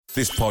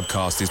This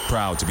podcast is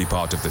proud to be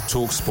part of the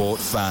TalkSport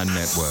Fan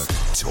Network.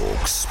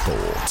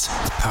 TalkSport.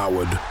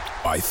 Powered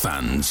by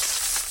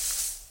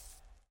fans.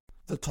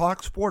 The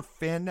TalkSport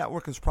Fan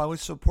Network is proudly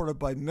supported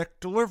by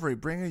McDelivery,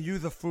 bringing you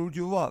the food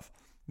you love.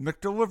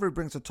 McDelivery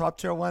brings a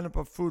top-tier lineup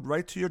of food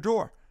right to your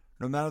door.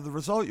 No matter the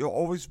result, you'll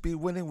always be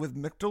winning with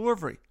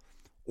McDelivery.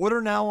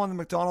 Order now on the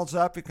McDonald's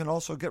app. You can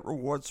also get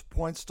rewards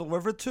points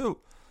delivered too,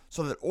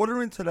 so that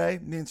ordering today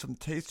means some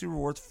tasty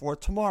rewards for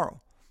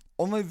tomorrow.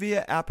 Only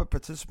via app at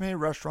participating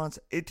restaurants.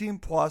 18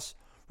 plus.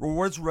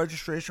 Rewards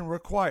registration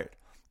required.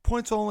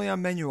 Points only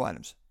on menu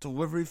items.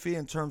 Delivery fee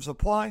and terms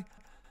apply.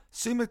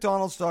 See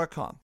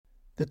McDonald's.com.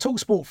 The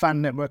TalkSport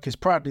Fan Network is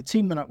proudly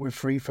teaming up with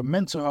Free for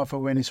Mental Health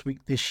Awareness Week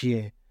this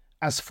year.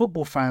 As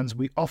football fans,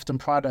 we often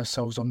pride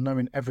ourselves on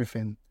knowing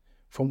everything,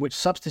 from which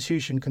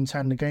substitution can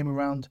turn the game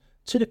around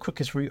to the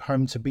quickest route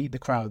home to beat the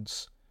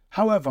crowds.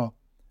 However,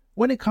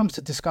 when it comes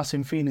to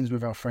discussing feelings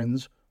with our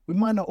friends, we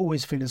might not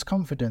always feel as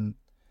confident.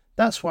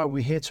 That's why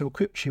we're here to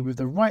equip you with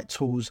the right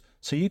tools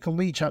so you can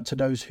reach out to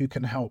those who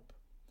can help.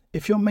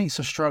 If your mates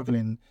are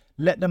struggling,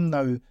 let them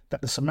know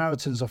that the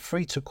Samaritans are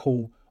free to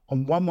call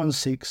on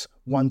 116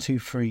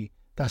 123.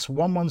 That's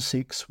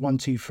 116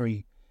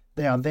 123.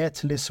 They are there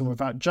to listen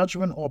without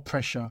judgment or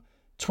pressure,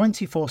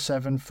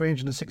 24/7,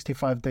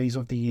 365 days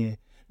of the year.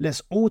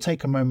 Let's all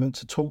take a moment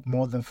to talk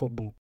more than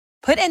football.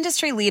 Put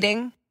industry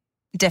leading,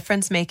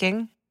 difference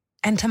making,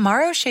 and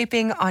tomorrow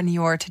shaping on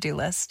your to-do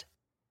list.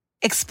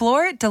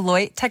 Explore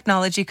Deloitte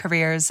Technology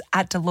Careers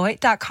at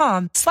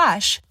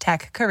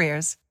Deloitte.com/tech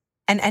careers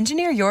and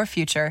engineer your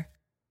future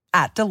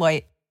at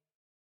Deloitte.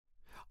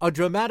 A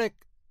dramatic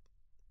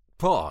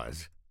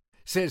pause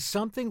says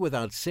something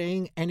without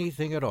saying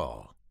anything at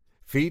all.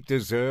 Feet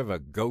deserve a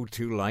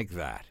go-to like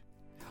that.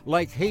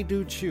 Like Hey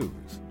Dude shoes.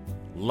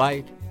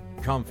 Light,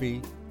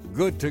 comfy,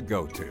 good to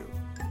go to.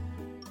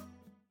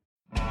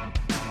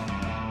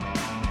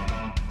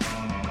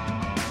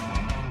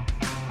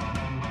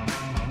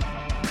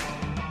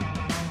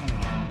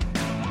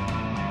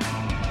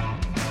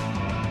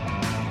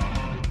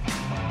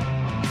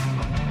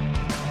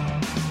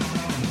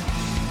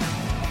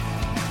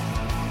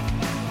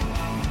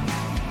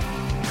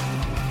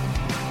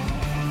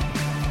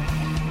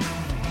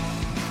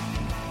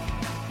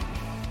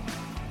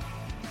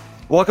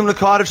 Welcome to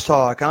Cottage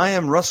Talk. I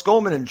am Russ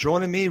Goldman, and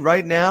joining me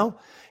right now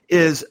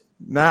is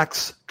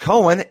Max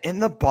Cohen in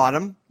the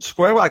bottom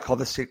square. I call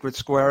the secret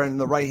square in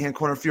the right-hand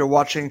corner if you're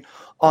watching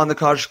on the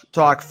Cottage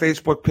Talk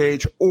Facebook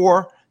page,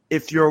 or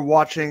if you're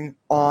watching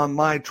on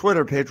my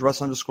Twitter page,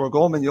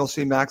 Russ_Goldman, you'll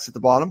see Max at the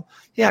bottom.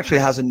 He actually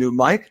has a new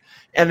mic.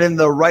 And in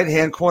the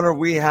right-hand corner,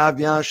 we have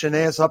Jan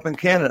Chaneas up in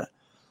Canada.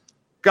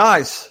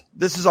 Guys,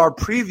 this is our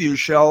preview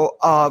show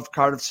of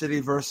Cardiff City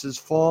versus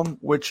Fulham,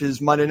 which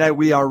is Monday night.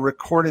 We are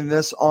recording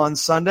this on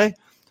Sunday.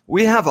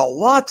 We have a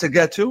lot to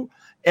get to,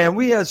 and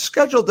we are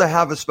scheduled to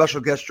have a special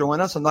guest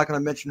join us. I'm not going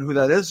to mention who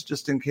that is,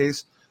 just in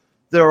case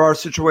there are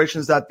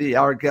situations that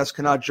our guest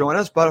cannot join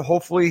us, but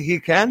hopefully he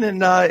can,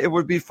 and it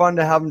would be fun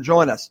to have him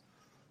join us.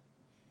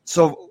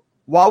 So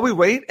while we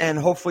wait, and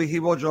hopefully he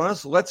will join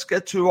us, let's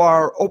get to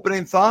our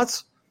opening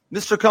thoughts.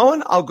 Mr.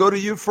 Cohen, I'll go to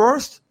you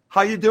first.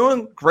 How you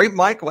doing? Great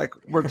mic, like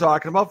we're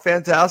talking about.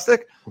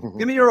 Fantastic.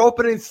 Give me your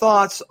opening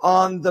thoughts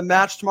on the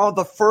match tomorrow,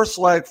 the first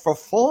leg for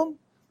Fulham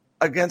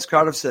against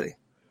Cardiff City.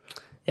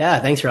 Yeah,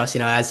 thanks, Russ.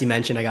 As you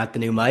mentioned, I got the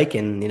new mic,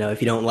 and,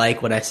 if you don't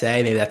like what I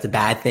say, maybe that's a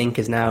bad thing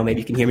because now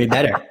maybe you can hear me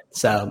better.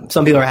 So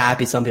some people are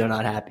happy, some people are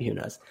not happy. Who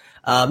knows?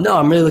 No,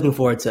 I'm really looking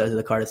forward to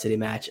the Cardiff City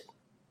match.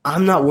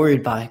 I'm not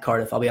worried by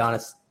Cardiff, I'll be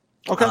honest.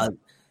 Okay.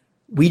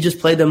 We just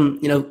played them,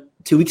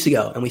 2 weeks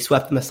ago, and we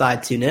swept them aside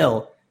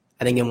 2-0.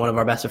 I think in one of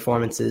our best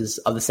performances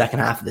of the second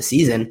half of the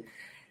season.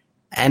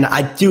 And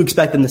I do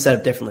expect them to set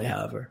up differently,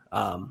 however,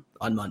 on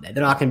Monday.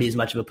 They're not going to be as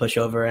much of a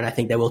pushover, and I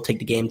think they will take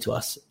the game to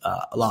us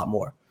a lot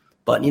more.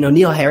 But,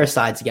 Neil Harris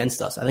side's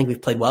against us. I think we've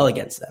played well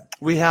against them.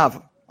 We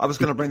have. I was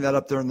going to bring that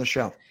up during the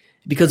show.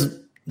 Because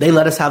they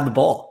let us have the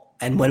ball.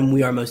 And when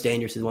we are most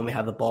dangerous is when we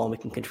have the ball and we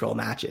can control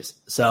matches.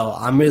 So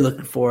I'm really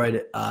looking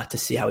forward to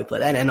see how we play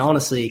that. And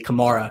honestly,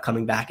 Kamara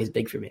coming back is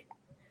big for me.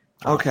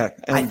 Okay.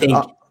 And I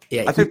think...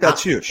 Yeah, I think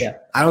that's huge. Yeah.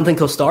 I don't think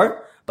he'll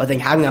start, but I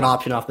think having that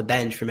option off the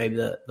bench for maybe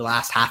the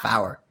last half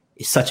hour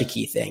is such a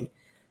key thing.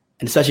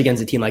 And especially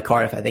against a team like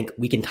Cardiff, I think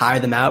we can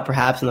tire them out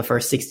perhaps in the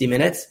first 60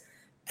 minutes.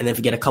 And then if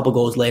we get a couple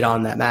goals late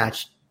on in that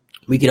match,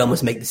 we could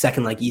almost make the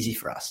second leg easy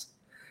for us.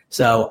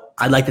 So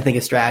I'd like to think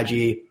a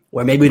strategy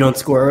where maybe we don't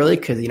score early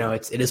because,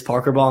 it is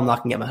Parker ball. I'm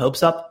not going to get my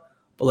hopes up.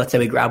 But let's say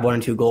we grab 1 or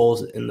 2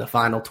 goals in the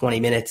final 20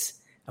 minutes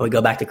and we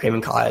go back to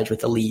Craven Cottage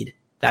with a lead.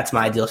 That's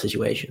my ideal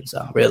situation. So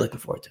I'm really looking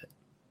forward to it.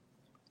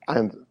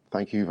 And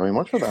thank you very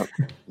much for that,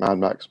 Mad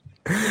Max.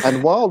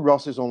 And while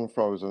Russ is on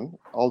Frozen,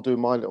 I'll do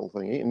my little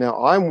thingy.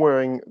 Now, I'm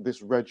wearing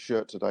this red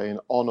shirt today in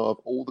honor of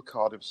all the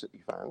Cardiff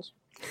City fans.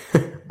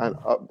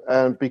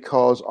 and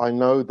because I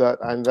know that,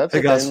 and that's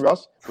again,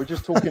 Russ, we're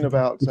just talking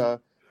about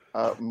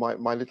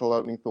my little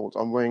opening thoughts.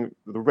 I'm wearing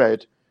the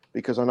red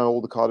because I know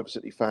all the Cardiff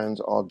City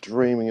fans are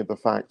dreaming of the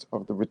fact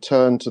of the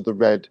return to the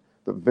red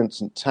that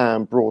Vincent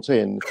Tam brought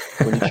in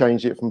when he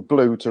changed it from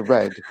blue to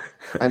red,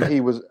 and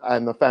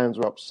the fans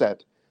were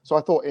upset. So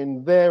I thought,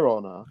 in their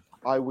honour,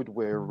 I would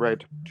wear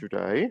red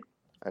today,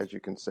 as you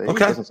can see. Okay.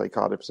 It doesn't say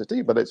Cardiff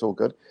City, but it's all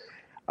good.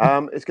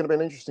 It's going to be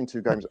an interesting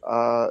 2 games.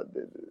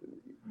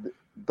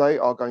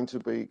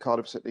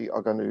 Cardiff City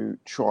are going to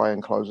try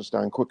and close us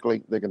down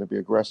quickly. They're going to be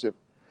aggressive.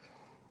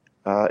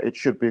 It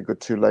should be a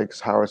good 2 legs.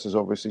 Harris has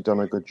obviously done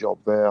a good job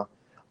there.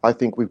 I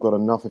think we've got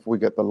enough if we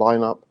get the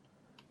lineup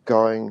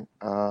going.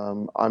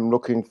 I'm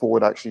looking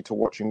forward actually to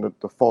watching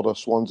the Fodder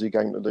Swansea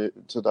game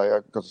today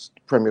because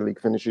Premier League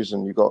finishes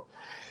and you've got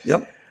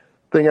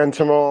thing. And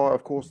tomorrow,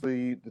 of course,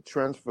 the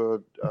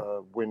transfer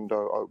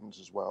window opens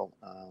as well.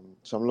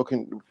 So I'm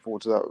looking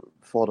forward to that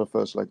Fodder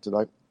first leg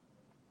today.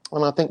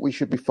 And I think we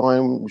should be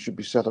fine. We should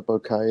be set up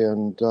okay.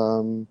 And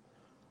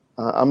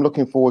I'm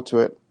looking forward to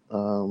it.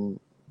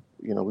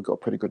 We've got a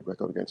pretty good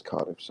record against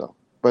Cardiff.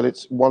 But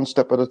it's one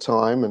step at a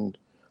time, and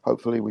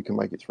hopefully we can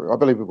make it through. I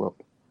believe we will.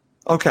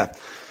 Okay.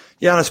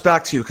 Giannis,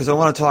 back to you, because I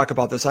want to talk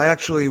about this. I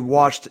actually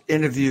watched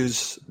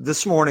interviews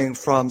this morning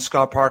from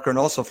Scott Parker and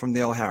also from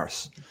Neil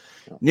Harris.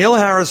 Neil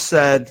Harris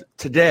said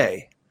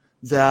today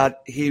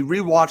that he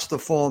rewatched the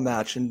Fulham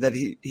match and that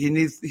he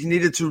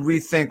needed to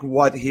rethink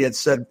what he had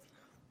said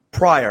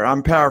prior.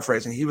 I'm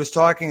paraphrasing. He was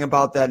talking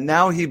about that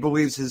now he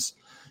believes his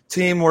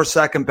team were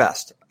second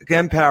best.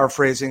 Again,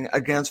 paraphrasing,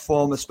 against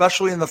Fulham,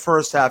 especially in the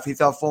first half. He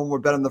thought Fulham were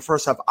better in the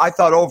first half. I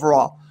thought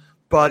overall.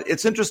 But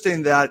it's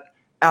interesting that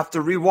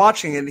after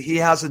rewatching it, he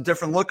has a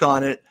different look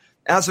on it.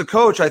 As a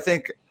coach, I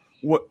think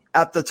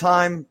at the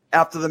time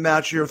after the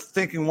match, you're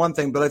thinking one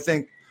thing, but I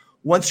think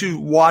once you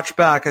watch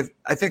back,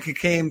 I think he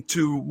came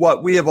to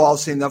what we have all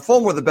seen, that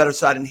Fulham were the better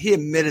side, and he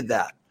admitted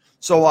that.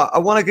 So I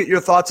want to get your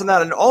thoughts on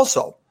that. And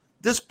also,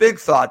 this big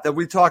thought that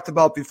we talked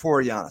about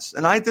before, Giannis,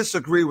 and I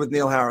disagree with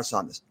Neil Harris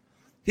on this.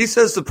 He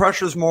says the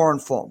pressure is more on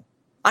Fulham.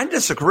 I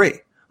disagree.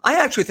 I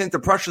actually think the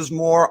pressure is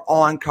more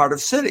on Cardiff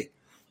City.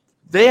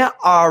 They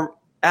are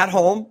at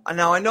home. And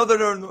now I know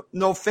there are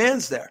no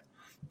fans there,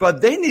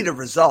 but they need a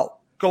result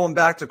going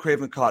back to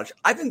Craven Cottage.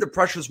 I think the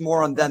pressure is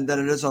more on them than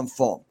it is on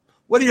Fulham.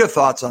 What are your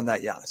thoughts on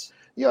that, Giannis?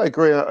 Yeah, I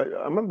agree. I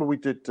remember we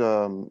did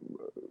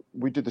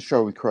the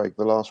show with Craig,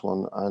 the last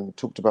one, and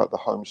talked about the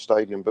home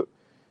stadium. But,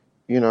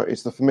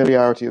 it's the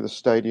familiarity of the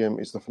stadium.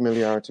 It's the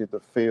familiarity of the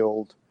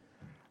field.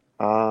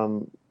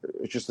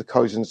 It's just the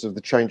coziness of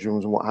the change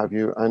rooms and what have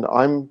you. And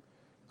I'm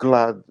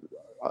glad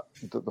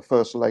that the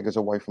first leg is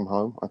away from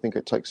home. I think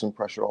it takes some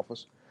pressure off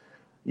us.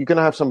 You're going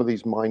to have some of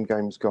these mind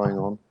games going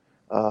on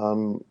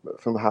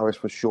from Harris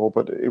for sure,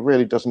 but it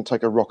really doesn't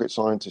take a rocket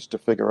scientist to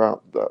figure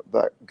out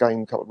that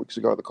game a couple of weeks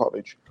ago at the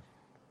Cottage,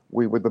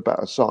 we were the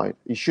better side.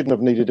 He shouldn't have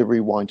needed a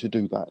rewind to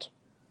do that.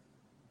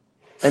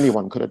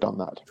 Anyone could have done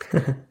that.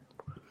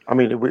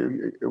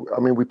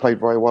 We played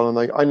very well,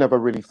 and I never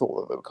really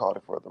thought that the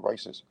Cardiff were at the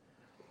races.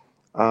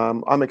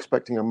 I'm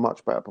expecting a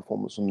much better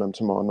performance from them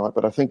tomorrow night,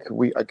 but I think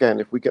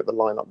if we get the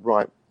lineup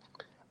right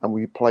and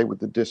we play with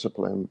the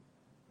discipline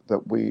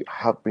that we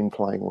have been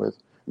playing with.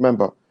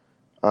 Remember,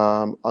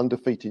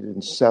 undefeated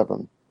in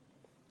 7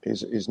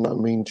 is no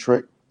mean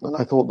trick. And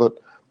I thought that,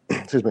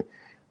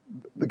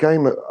 the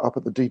game up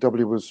at the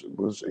DW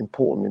was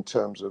important in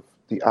terms of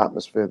the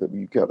atmosphere that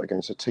you get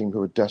against a team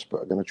who are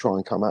desperate, are going to try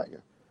and come at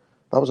you.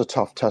 That was a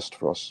tough test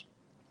for us,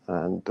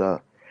 and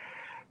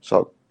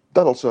so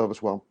that'll serve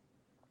us well.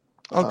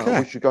 Okay,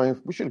 we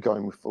should go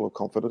in with full of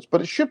confidence,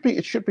 but it should be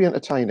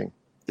entertaining.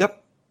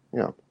 Yep.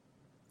 Yeah.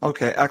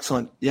 Okay,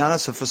 excellent.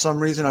 Giannis, if for some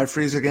reason I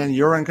freeze again,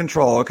 you're in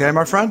control. Okay,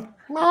 my friend?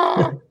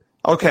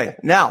 Okay,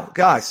 now,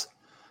 guys,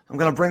 I'm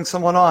going to bring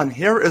someone on.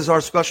 Here is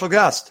our special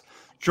guest.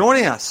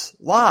 Joining us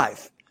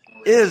live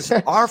is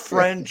our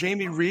friend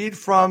Jamie Reed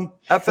from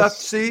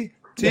FFC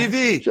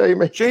TV.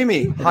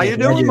 Jamie, how you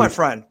doing, my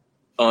friend?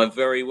 I'm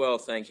very well,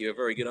 thank you. A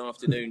very good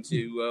afternoon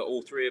to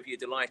all three of you.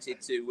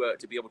 Delighted to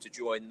be able to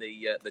join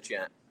the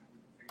chat.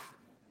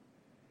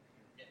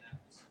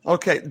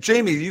 Okay,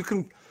 Jamie,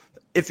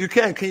 if you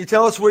can you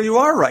tell us where you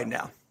are right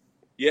now?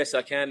 Yes,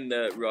 I can,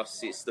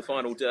 Russ. It's the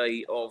final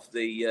day of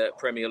the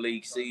Premier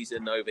League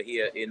season over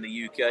here in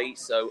the UK.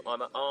 So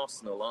I'm at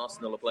Arsenal.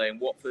 Arsenal are playing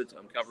Watford.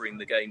 I'm covering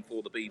the game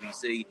for the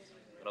BBC.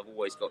 And I've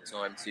always got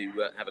time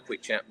to have a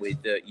quick chat with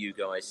you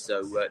guys.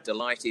 So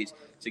delighted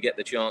to get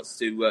the chance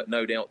to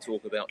no doubt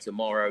talk about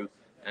tomorrow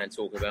and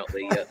talk about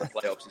the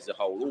playoffs as a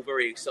whole. All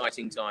very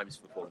exciting times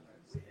for Fulham.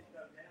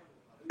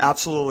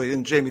 Absolutely.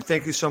 And Jamie,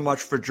 thank you so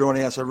much for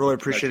joining us. I really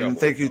appreciate it. And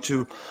thank you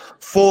to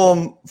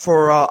Fulham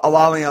for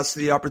allowing us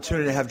the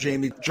opportunity to have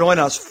Jamie join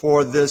us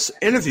for this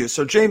interview.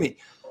 So, Jamie,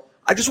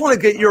 I just want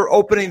to get your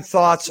opening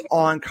thoughts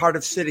on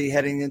Cardiff City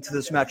heading into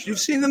this match. You've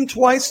seen them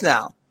twice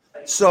now.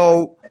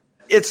 So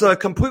it's a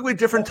completely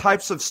different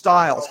types of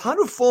styles. How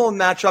do Fulham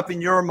match up in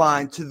your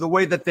mind to the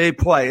way that they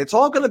play? It's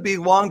all going to be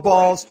long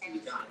balls,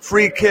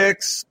 free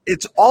kicks.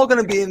 It's all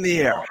going to be in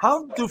the air.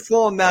 How do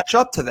Fulham match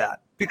up to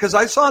that? Because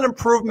I saw an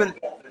improvement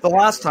the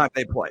last time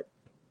they played.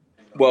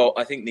 Well,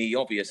 I think the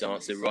obvious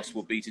answer, Ross,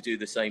 would be to do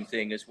the same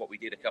thing as what we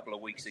did a couple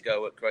of weeks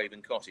ago at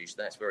Craven Cottage.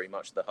 That's very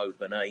much the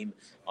hope and aim.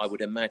 I would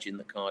imagine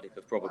that Cardiff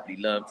have probably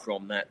learnt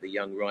from that. The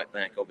young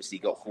right-back obviously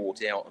got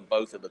caught out, and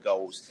both of the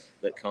goals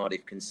that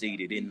Cardiff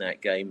conceded in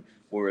that game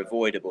were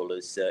avoidable,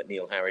 as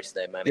Neil Harris,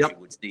 their manager,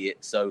 would see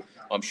it. So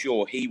I'm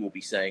sure he will be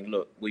saying,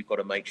 look, we've got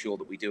to make sure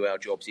that we do our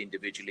jobs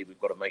individually.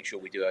 We've got to make sure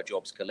we do our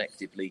jobs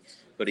collectively.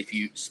 But if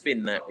you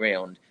spin that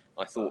round,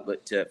 I thought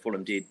that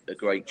Fulham did a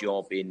great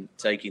job in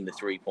taking the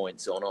 3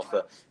 points on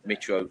offer.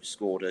 Mitro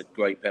scored a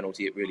great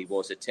penalty. It really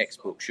was a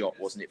textbook shot,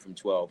 wasn't it, from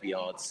 12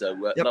 yards? So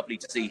lovely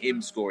to see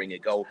him scoring a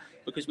goal,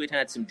 because we'd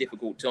had some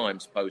difficult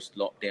times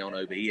post-lockdown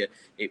over here.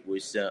 It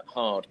was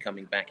hard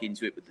coming back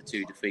into it with the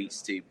 2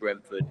 defeats to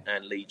Brentford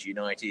and Leeds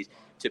United.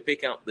 To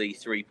pick up the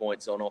 3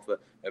 points on offer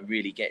and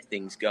really get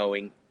things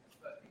going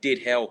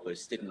did help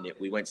us, didn't it?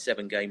 We went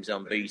 7 games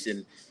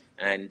unbeaten.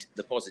 And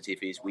the positive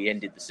is we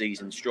ended the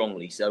season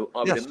strongly. So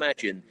I would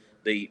imagine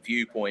the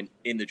viewpoint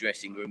in the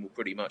dressing room will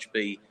pretty much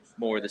be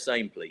more of the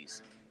same,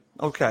 please.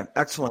 Okay,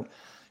 excellent.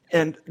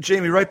 And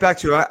Jamie, right back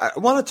to you. I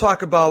want to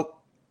talk about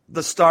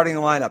the starting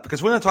lineup,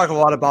 because we're going to talk a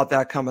lot about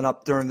that coming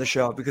up during the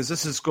show, because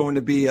this is going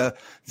to be a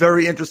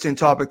very interesting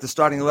topic, the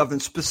starting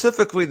 11,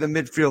 specifically the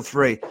midfield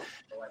 3.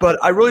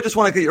 But I really just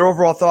want to get your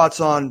overall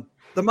thoughts on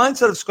the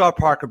mindset of Scott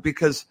Parker,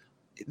 because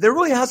there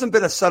really hasn't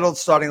been a settled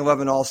starting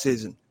 11 all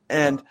season.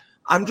 And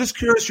I'm just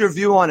curious your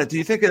view on it. Do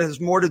you think it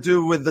has more to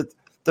do with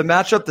the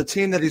matchup, the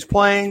team that he's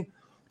playing,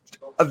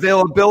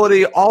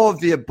 availability, all of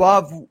the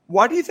above?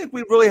 Why do you think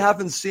we really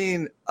haven't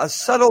seen a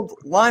settled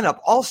lineup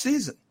all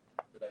season?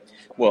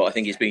 Well, I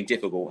think it's been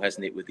difficult,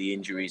 hasn't it, with the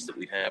injuries that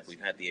we've had.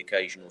 We've had the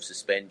occasional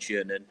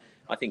suspension, and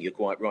I think you're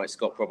quite right.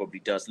 Scott probably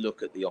does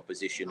look at the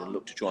opposition and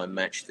look to try and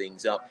match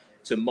things up.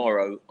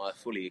 Tomorrow, I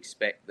fully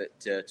expect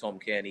that Tom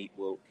Cairney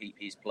will keep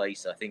his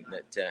place. I think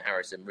that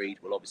Harrison Reed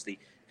will obviously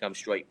come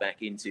straight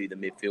back into the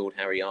midfield.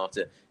 Harry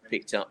Arter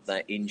picked up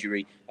that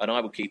injury, and I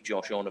will keep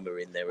Josh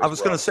Onuma in there as well. I was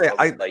going to say,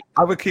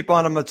 I would keep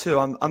Onuma too.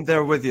 I'm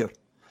there with you.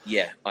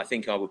 Yeah, I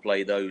think I would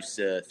play those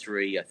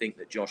 3. I think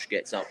that Josh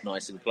gets up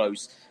nice and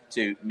close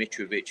to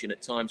Mitrovic, and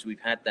at times we've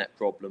had that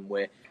problem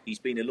where he's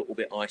been a little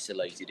bit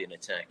isolated in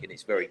attack, and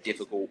it's very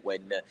difficult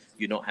when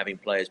you're not having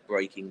players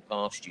breaking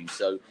past you.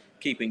 So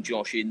keeping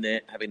Josh in there,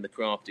 having the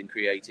craft and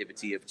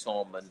creativity of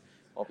Tom, and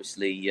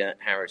obviously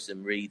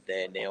Harrison Reed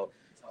there now.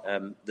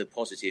 The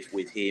positive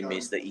with him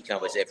is that he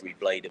covers every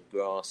blade of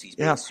grass. He's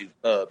been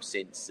superb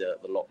since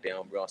the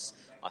lockdown, Russ.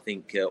 I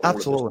think all of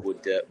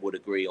us would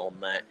agree on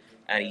that.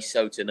 And he's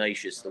so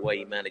tenacious. The way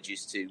he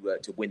manages to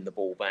win the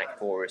ball back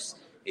for us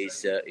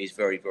is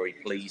very, very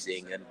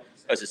pleasing. And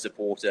as a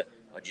supporter,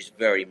 I just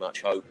very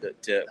much hope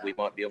that we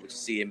might be able to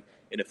see him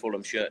in a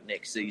Fulham shirt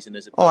next season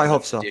as a I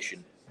hope so.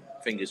 Addition.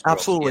 Fingers crossed.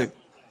 Absolutely. Yeah.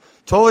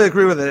 Totally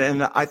agree with it,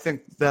 and I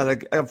think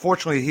that,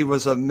 unfortunately, he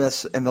was a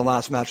miss in the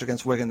last match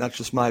against Wigan. That's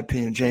just my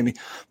opinion, Jamie.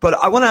 But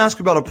I want to ask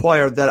you about a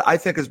player that I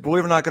think is,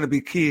 believe it or not, going to be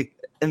key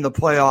in the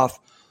playoff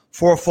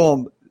for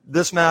Fulham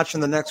this match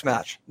and the next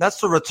match.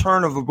 That's the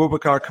return of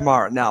Aboubakar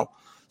Kamara. Now,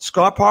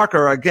 Scott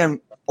Parker, again,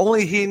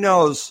 only he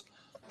knows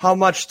how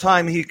much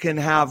time he can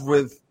have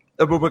with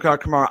Aboubakar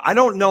Kamara. I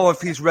don't know if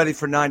he's ready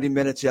for 90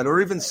 minutes yet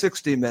or even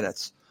 60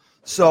 minutes.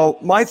 So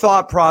my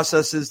thought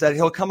process is that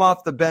he'll come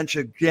off the bench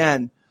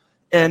again.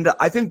 And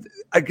I think,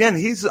 again,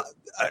 he's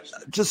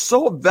just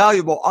so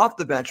valuable off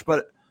the bench,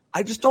 but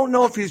I just don't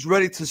know if he's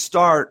ready to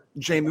start,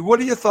 Jamie. What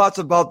are your thoughts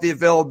about the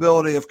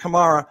availability of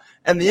Kamara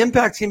and the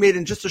impact he made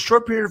in just a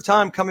short period of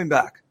time coming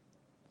back?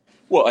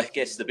 Well, I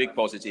guess the big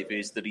positive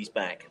is that he's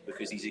back,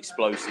 because he's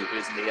explosive,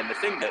 isn't he? And the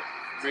thing that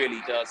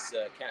really does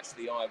catch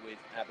the eye with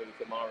Abu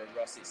Kamara,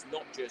 Russ, it's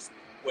not just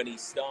when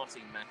he's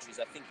starting matches.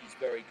 I think he's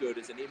very good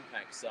as an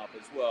impact sub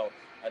as well.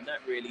 And that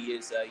really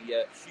is a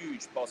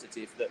huge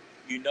positive, that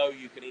you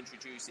can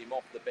introduce him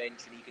off the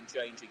bench and he can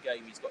change a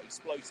game. He's got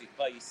explosive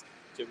pace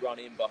to run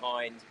in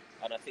behind.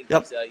 And I think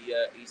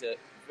he's a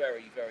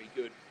very, very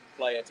good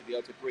player to be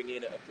able to bring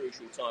in at a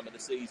crucial time of the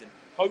season.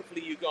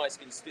 Hopefully you guys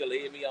can still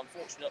hear me.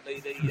 Unfortunately,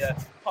 the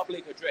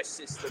public address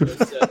system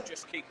has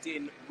just kicked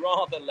in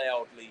rather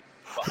loudly,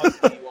 but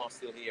hopefully you are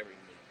still hearing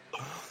me.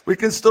 We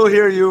can still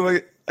hear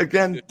you.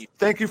 Again,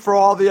 thank you for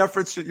all the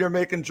efforts that you're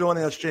making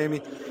joining us,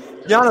 Jamie.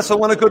 Giannis, I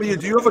want to go to you.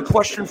 Do you have a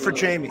question for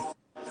Jamie?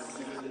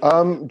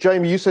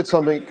 Jamie, you said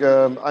something,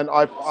 and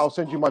I'll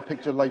send you my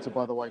picture later,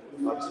 by the way.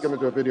 I was going to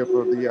do a video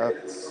for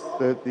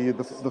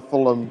the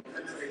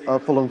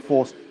Fulham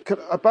force.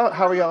 About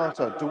Harry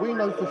Arter, do we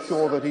know for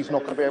sure that he's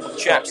not going to be able to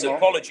Chaps,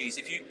 apologies.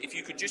 If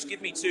you could just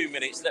give me 2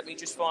 minutes, let me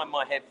just find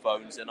my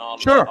headphones and I'll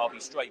be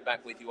straight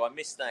back with you. I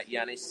missed that,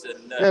 Yanis,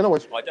 and no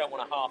worries. I don't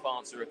want to half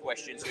answer a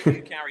question. So if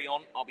you carry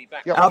on, I'll be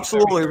back. Yeah,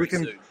 absolutely. We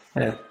can.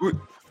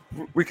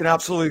 We can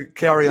absolutely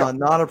carry on.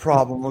 Not a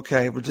problem.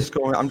 Okay, I'm just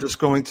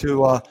going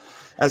to,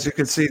 as you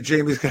can see,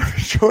 Jamie's going to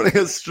be joining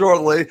us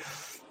shortly.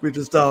 We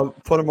just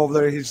put him over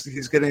there.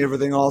 He's getting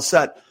everything all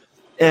set.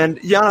 And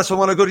Giannis, I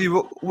want to go to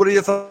you. What are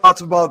your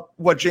thoughts about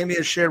what Jamie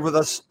has shared with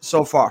us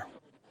so far?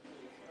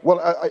 Well,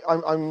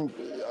 I'm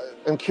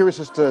am curious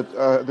as to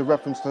the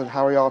reference to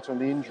Harry Arter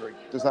and the injury.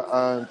 Does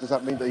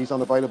that mean that he's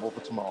unavailable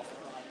for tomorrow?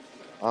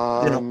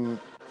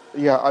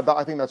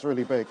 I think that's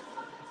really big,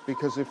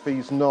 because if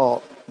he's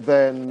not,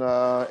 then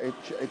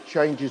it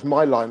changes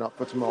my lineup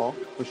for tomorrow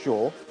for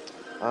sure.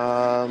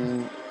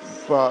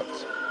 But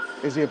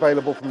is he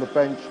available from the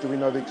bench? Do we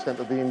know the extent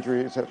of the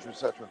injury, etc.,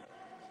 etc.?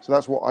 So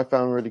that's what I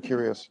found really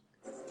curious,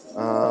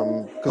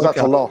 because that's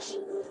a loss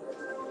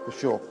for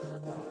sure.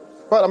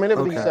 But I mean,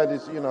 everything he said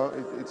is,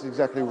 it's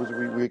exactly what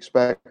we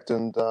expect,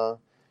 and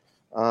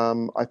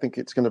I think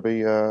it's going to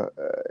be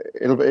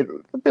it'll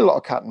be a lot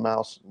of cat and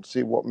mouse, and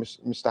see what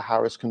Mr.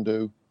 Harris can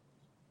do,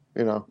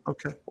 or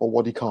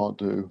what he can't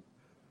do.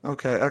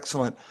 Okay,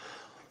 excellent.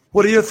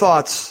 What are your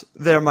thoughts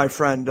there, my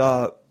friend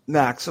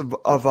Max,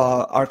 of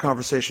our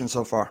conversation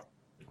so far?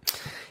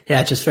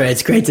 Yeah,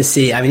 it's great to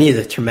see. I mean, he has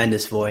a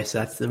tremendous voice.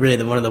 That's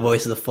really one of the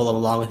voices of Fulham,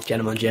 along with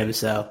Gentleman Jim.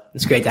 So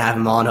it's great to have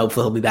him on.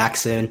 Hopefully he'll be back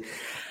soon.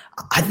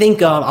 I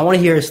think I want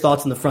to hear his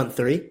thoughts on the front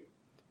three,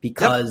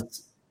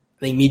 because I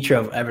think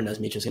everyone knows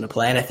Mitro's going to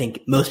play, and I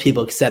think most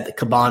people accept that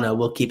Cabana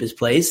will keep his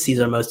place. He's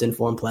our most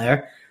informed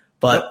player.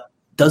 But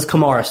does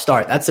Kamara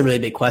start? That's a really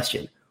big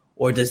question.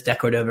 Or does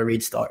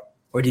Decordova-Reid start?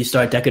 Or do you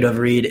start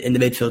Decordova-Reid in the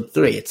midfield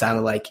three? It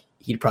sounded like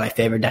he'd probably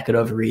favor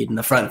Decordova-Reid in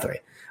the front three,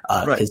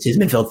 because his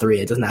midfield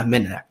three, it doesn't have him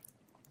in there.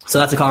 So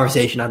that's a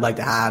conversation I'd like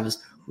to have,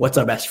 is what's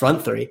our best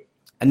front three?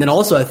 And then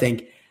also I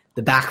think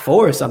the back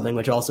four is something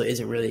which also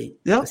isn't really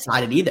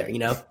decided either.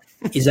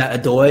 Is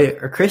that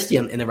Odoi or Christie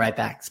in the right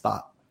back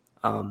spot?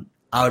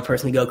 I would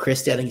personally go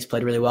Christie. I think he's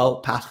played really well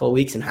past 4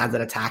 weeks and has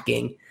that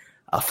attacking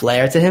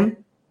flair to him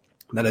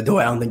that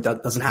Odoi I don't think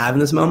doesn't have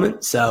in this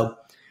moment. So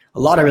a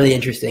lot of really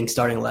interesting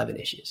starting 11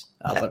 issues.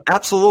 But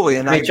absolutely,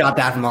 and great job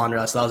to have him on,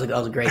 Russ. That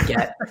was a great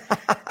get.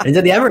 And he's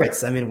at the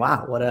Emirates. I mean,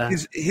 wow, what a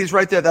he's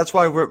right there. That's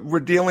why we're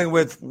dealing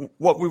with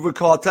what we would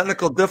call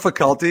technical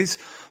difficulties.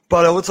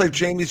 But it looks like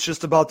Jamie's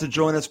just about to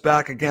join us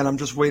back again. I'm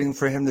just waiting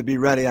for him to be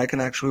ready. I can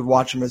actually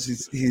watch him as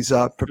he's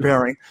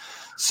preparing.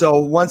 So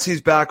once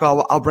he's back,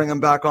 I'll bring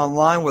him back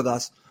online with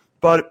us.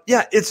 But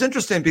yeah, it's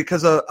interesting,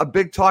 because a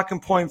big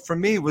talking point for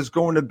me was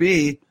going to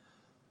be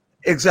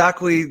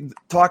exactly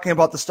talking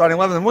about the starting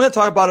 11. And we're going to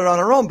talk about it on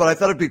our own, but I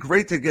thought it'd be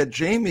great to get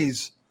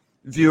Jamie's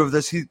view of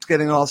this. He's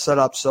getting all set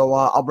up. So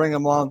I'll bring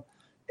him on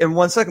in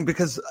 1 second,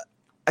 because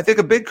I think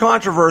a big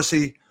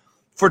controversy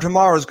for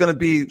tomorrow is going to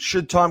be,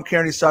 should Tom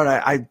Kearney start?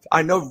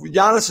 I know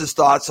Giannis's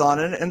thoughts on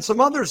it and some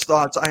others'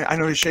 thoughts. I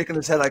know he's shaking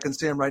his head. I can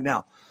see him right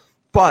now.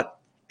 But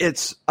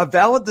it's a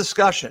valid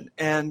discussion,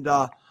 and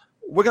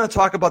we're going to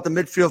talk about the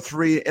midfield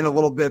three in a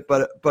little bit.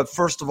 But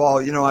first of all,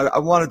 I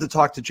wanted to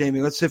talk to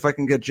Jamie. Let's see if I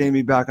can get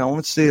Jamie back on.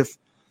 Let's see if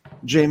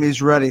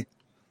Jamie's ready.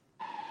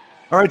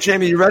 All right,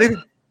 Jamie, you ready?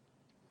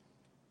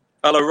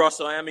 Hello,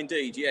 Ross. I am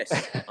indeed. Yes,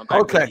 I'm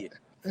back with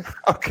you.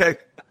 Okay.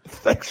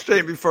 Thanks,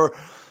 Jamie, for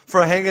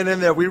hanging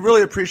in there. We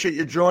really appreciate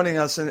you joining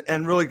us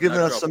and really giving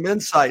us some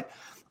insight.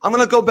 I'm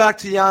going to go back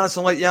to Giannis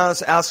and let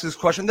Giannis ask his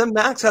question. Then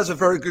Max has a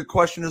very good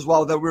question as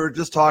well that we were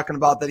just talking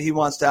about that he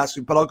wants to ask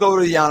you. But I'll go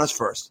to Giannis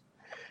first.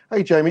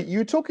 Hey, Jamie, you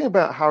were talking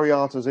about Harry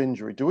Arter's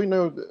injury. Do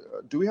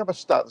we have a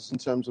status in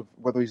terms of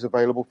whether he's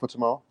available for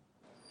tomorrow?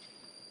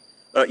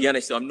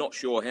 Giannis, I'm not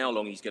sure how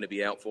long he's going to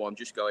be out for. I'm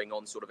just going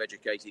on sort of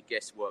educated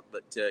guesswork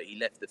that he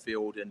left the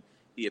field and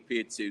he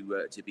appeared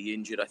to be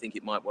injured. I think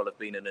it might well have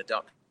been an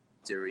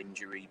adductor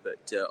injury,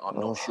 but I'm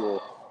not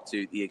sure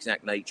to the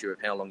exact nature of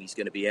how long he's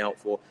going to be out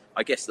for.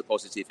 I guess the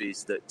positive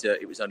is that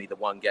it was only the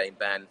 1 game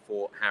ban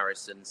for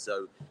Harrison,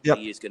 so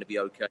he is going to be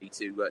okay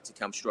to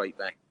come straight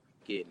back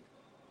in.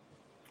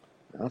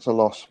 That's a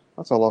loss.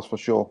 That's a loss for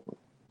sure.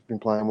 He's been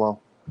playing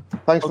well.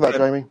 Thanks for that,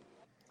 Jamie.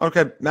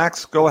 Okay,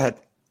 Max, go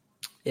ahead.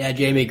 Yeah,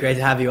 Jamie, great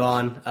to have you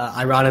on.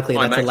 Ironically,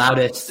 that's the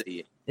loudest.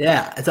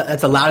 Yeah,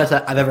 that's the loudest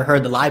I've ever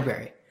heard the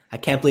library. I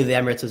can't believe the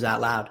Emirates was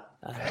that loud.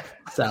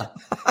 So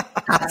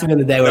that's been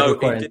the day we're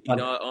recording.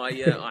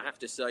 I have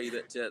to say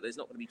that there's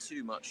not going to be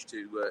too much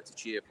to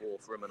cheer for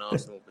from an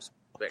Arsenal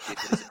perspective.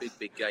 It's a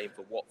big game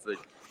for Watford,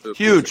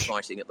 who are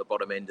fighting at the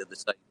bottom end of the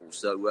table.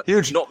 So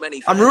huge. Not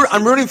many.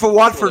 I'm rooting for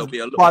Watford,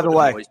 by the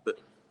way. Noise, but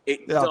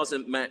it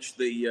doesn't match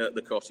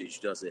the cottage,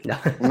 does it?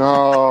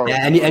 No.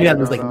 Yeah, and you have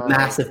those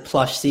massive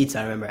plush seats.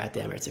 I remember at the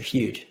Emirates, they're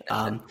huge.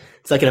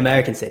 It's like an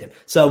American stadium.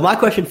 So my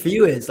question for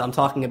you is, I'm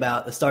talking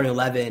about the starting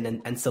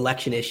 11 and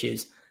selection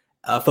issues.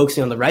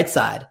 Focusing on the right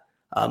side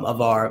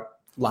of our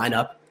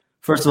lineup.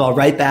 First of all,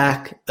 right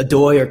back,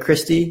 Odoi or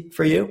Christie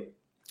for you?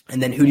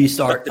 And then who do you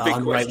start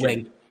on the right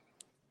wing?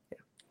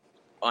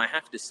 I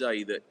have to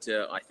say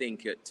that I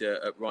think at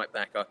right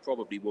back, I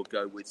probably will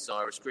go with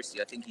Cyrus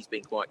Christie. I think he's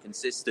been quite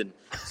consistent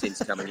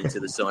since coming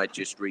into the side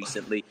just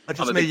recently. I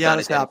just made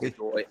Giannis happy.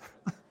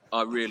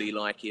 I really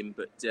like him,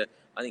 but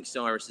I think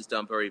Cyrus has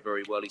done very,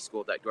 very well. He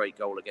scored that great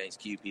goal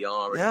against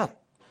QPR. Yeah.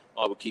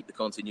 I would keep the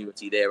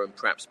continuity there and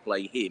perhaps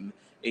play him.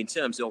 In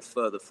terms of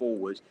further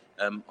forward,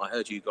 I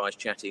heard you guys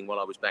chatting while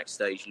I was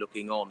backstage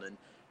looking on, and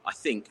I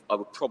think I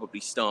would probably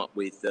start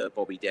with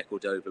Bobby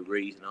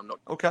Decordova-Reid, and I'm not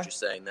just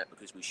saying that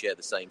because we share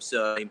the same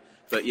surname.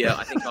 But yeah,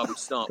 I think I would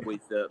start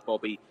with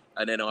Bobby,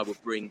 and then I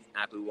would bring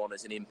Abu on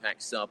as an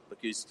impact sub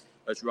because,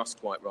 as Russ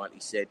quite rightly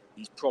said,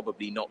 he's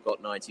probably not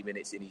got 90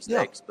 minutes in his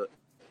legs, but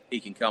he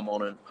can come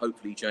on and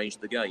hopefully change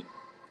the game.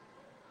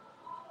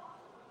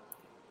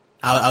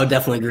 I would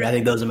definitely agree. I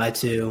think those are my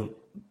two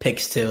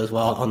picks too as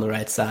well on the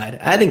right side.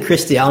 I think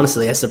Christie,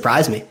 honestly, has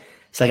surprised me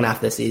second half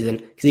of the season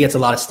because he gets a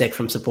lot of stick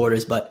from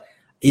supporters, but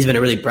he's been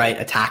a really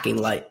bright attacking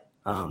light.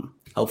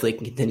 Hopefully he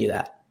can continue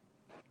that.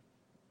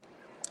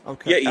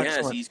 Okay, yeah, he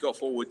has. He's got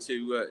forward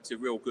to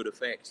real good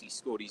effect. He's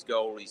scored his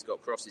goal. He's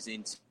got crosses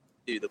into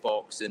the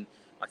box, and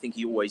I think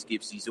he always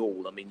gives his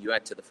all. I mean, you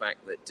add to the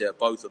fact that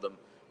both of them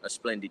are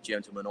splendid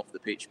gentlemen off the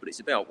pitch, but it's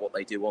about what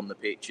they do on the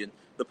pitch. And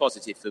the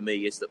positive for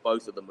me is that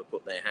both of them have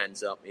put their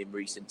hands up in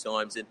recent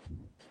times, and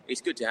it's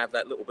good to have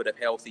that little bit of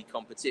healthy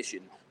competition.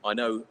 I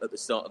know at the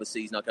start of the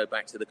season I go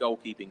back to the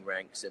goalkeeping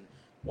ranks, and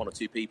one or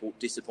two people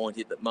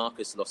disappointed that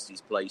Marcus lost his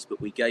place, but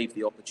we gave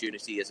the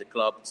opportunity as a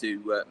club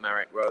to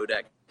Marek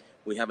Rodak.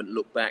 We haven't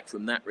looked back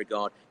from that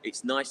regard.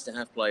 It's nice to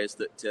have players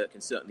that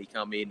can certainly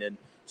come in and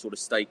sort of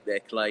stake their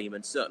claim,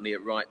 and certainly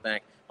at right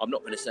back, I'm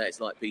not going to say it's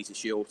like Peter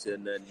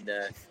Shilton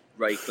and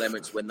Ray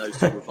Clements when those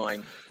two were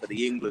vying for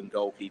the England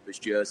goalkeeper's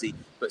jersey,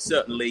 but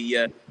certainly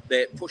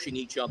they're pushing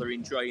each other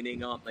in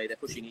training, aren't they? They're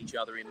pushing each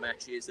other in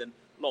matches, and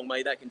long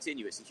may that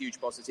continue. It's a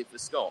huge positive for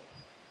Scott.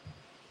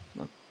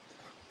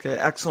 Okay,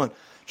 excellent.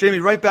 Jamie,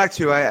 right back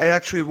to you. I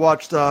actually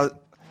watched an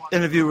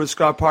interview with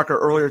Scott Parker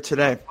earlier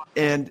today,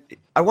 and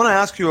I want to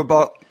ask you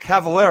about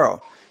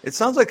Cavallero. It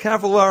sounds like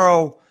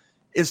Cavallero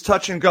is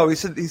touch and go. He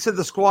said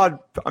the squad,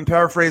 I'm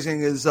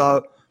paraphrasing, is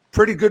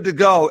pretty good to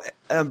go,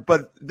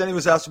 but then he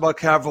was asked about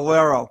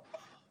Cavallero.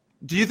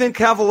 Do you think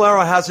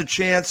Cavallero has a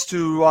chance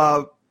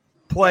to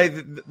play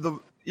in the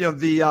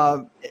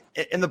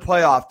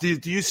playoff?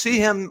 Do you see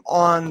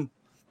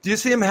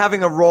him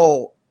having a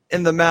role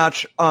in the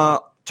match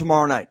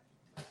tomorrow night,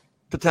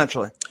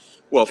 potentially?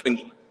 Well,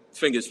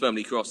 fingers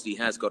firmly crossed he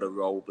has got a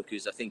role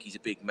because I think he's a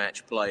big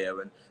match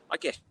player, and I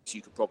guess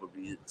you could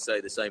probably say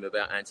the same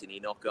about Anthony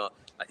Knockaert.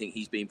 I think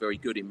he's been very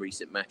good in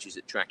recent matches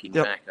at tracking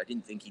back. I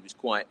didn't think he was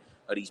quite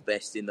at his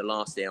best in the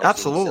last outing.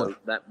 Absolutely. So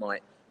that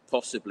might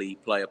possibly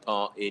play a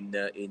part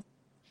in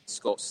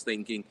Scott's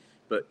thinking.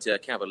 But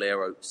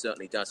Cavallero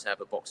certainly does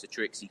have a box of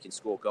tricks. He can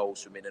score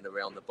goals from in and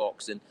around the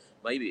box, and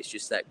maybe it's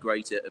just that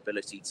greater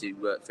ability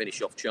to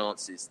finish off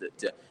chances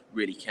that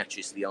really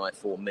catches the eye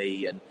for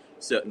me, and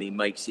certainly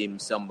makes him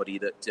somebody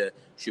that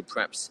should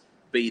perhaps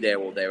be there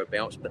or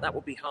thereabouts. But that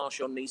would be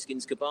harsh on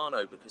Neeskens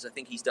Kebano because I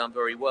think he's done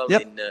very well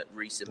in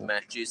recent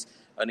matches,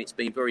 and it's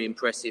been very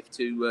impressive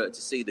to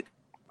see the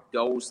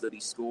goals that he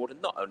scored,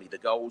 and not only the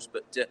goals,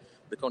 but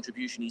the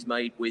contribution he's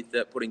made with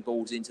putting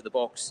balls into the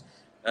box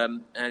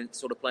and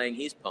sort of playing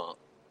his part.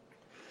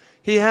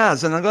 He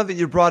has, and I'm glad that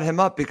you brought him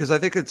up because I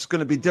think it's going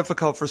to be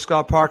difficult for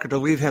Scott Parker to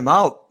leave him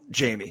out,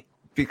 Jamie,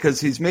 because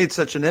he's made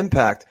such an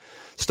impact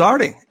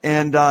starting.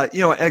 And I'm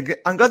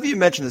glad that you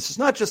mentioned this. It's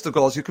not just the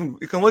goals. You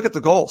can look at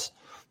the goals,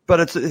 but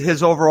it's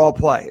his overall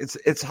play.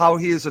 It's how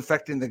he is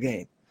affecting the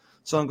game.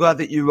 So I'm glad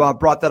that you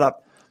brought that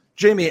up,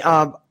 Jamie.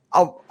 I'll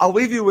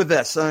leave you with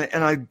this,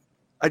 and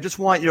I just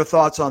want your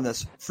thoughts on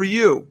this. For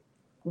you,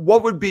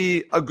 what would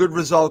be a good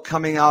result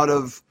coming out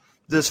of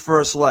this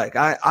first leg?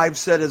 I've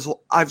said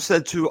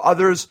to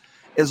others,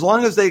 as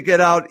long as they get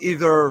out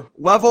either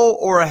level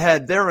or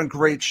ahead, they're in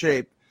great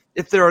shape.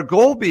 If they're a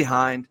goal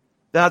behind,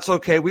 that's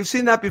okay. We've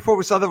seen that before.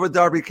 We saw that with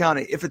Derby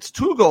County. If it's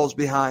 2 goals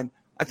behind,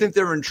 I think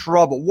they're in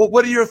trouble.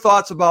 What are your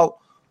thoughts about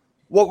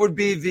what would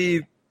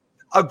be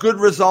a good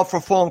result for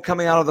Fulham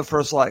coming out of the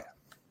first leg?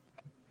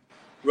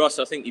 Russ,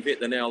 I think you've hit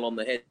the nail on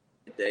the head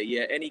there.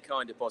 Yeah, any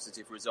kind of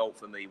positive result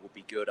for me would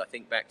be good. I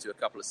think back to a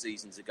couple of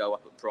seasons ago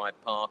up at Pride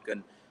Park,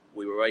 and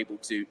we were able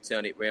to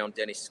turn it round.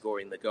 Dennis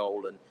scoring the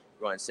goal and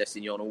Ryan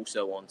Sessegnon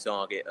also on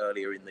target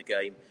earlier in the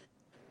game.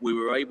 We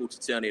were able to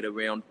turn it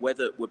around.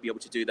 Whether we'll be able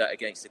to do that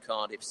against a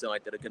Cardiff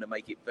side that are going to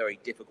make it very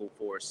difficult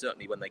for us,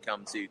 certainly when they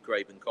come to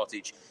Craven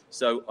Cottage.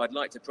 So I'd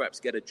like to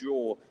perhaps get a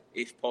draw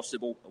if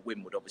possible. A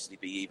win would obviously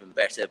be even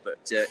better,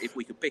 but if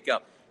we could pick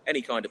up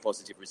any kind of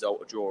positive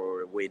result, a draw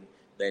or a win,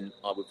 then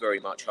I would very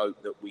much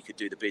hope that we could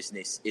do the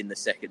business in the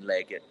second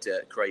leg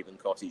at Craven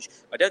Cottage.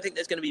 I don't think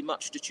there's going to be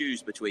much to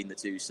choose between the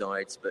two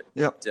sides, but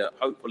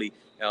hopefully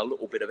our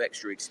little bit of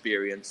extra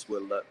experience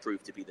will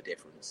prove to be the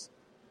difference.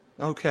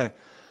 Okay.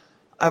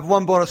 I have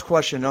one bonus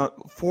question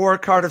for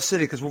Cardiff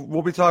City, because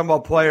we'll be talking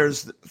about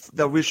players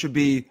that we should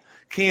be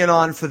keying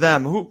on for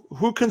them.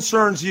 Who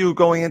concerns you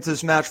going into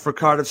this match for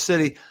Cardiff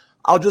City?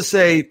 I'll just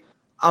say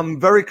I'm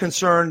very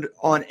concerned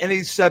on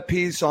any set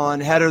piece, on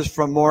headers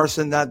from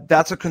Morrison.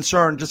 That's a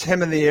concern, just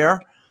him in the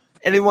air.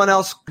 Anyone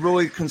else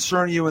really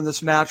concern you in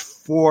this match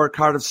for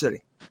Cardiff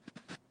City?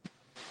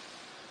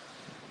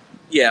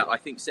 Yeah, I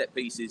think set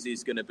pieces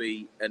is going to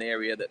be an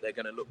area that they're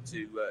going to look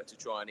to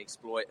try and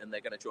exploit, and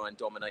they're going to try and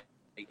dominate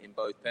in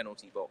both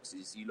penalty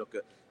boxes. You look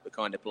at the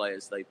kind of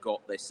players they've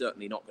got, they're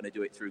certainly not going to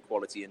do it through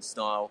quality and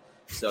style.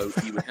 So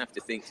you would have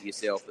to think to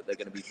yourself that they're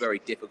going to be very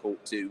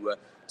difficult to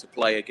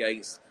play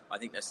against. I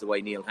think that's the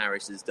way Neil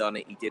Harris has done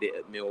it. He did it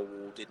at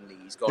Millwall, didn't he?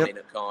 He's gone in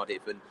at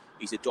Cardiff and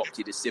he's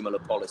adopted a similar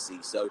policy.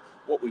 So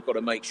what we've got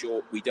to make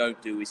sure we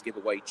don't do is give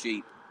away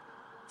cheap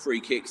free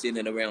kicks in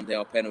and around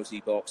our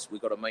penalty box.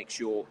 We've got to make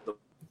sure that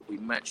we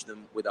match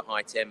them with a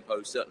high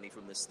tempo, certainly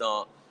from the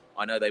start.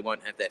 I know they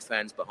won't have their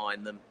fans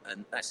behind them,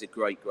 and that's a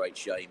great, great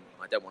shame.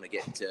 I don't want to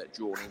get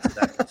drawn into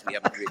that because we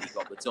haven't really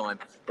got the time.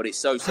 But it's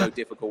so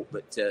difficult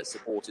that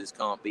supporters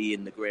can't be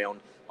in the ground.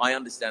 I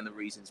understand the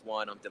reasons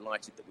why, and I'm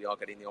delighted that we are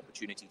getting the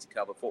opportunity to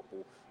cover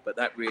football. But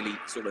that really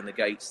sort of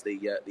negates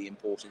the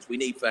importance. We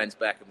need fans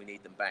back, and we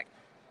need them back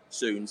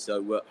soon.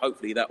 So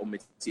hopefully that will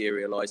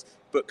materialise.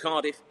 But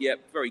Cardiff,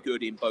 very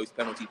good in both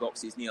penalty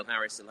boxes. Neil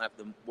Harris will have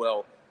them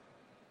well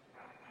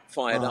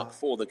fired up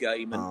for the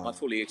game, and I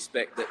fully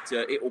expect that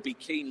it will be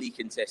keenly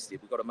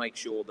contested. We've got to make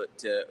sure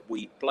that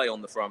we play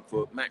on the front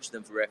foot, match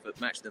them for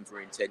effort, match them for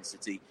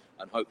intensity,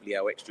 and hopefully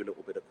our extra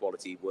little bit of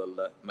quality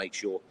will make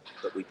sure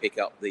that we pick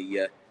up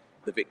the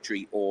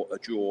victory or a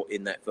draw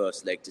in that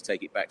first leg to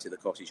take it back to the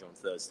cottage on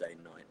Thursday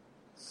night.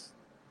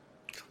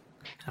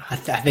 I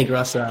think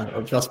Russ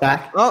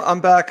back. Oh, I'm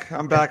back.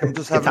 I'm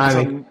just having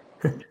some.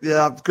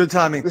 Yeah, good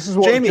timing. This is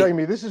what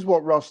Jamie. This is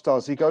what Russ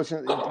does. He goes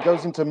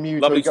into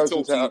mute. Lovely to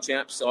talk to you,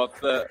 chaps.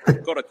 I've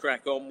got to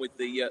crack on with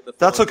the.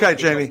 That's okay,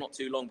 Jamie. Not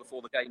too long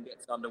before the game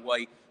gets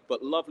underway,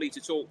 but lovely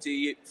to talk to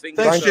you.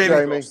 Thanks,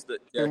 Jamie.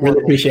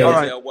 Really appreciate it.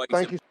 Right.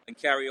 Thank you. And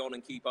carry on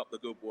and keep up the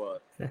good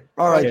work.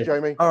 All right, Thanks,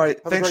 Jamie. All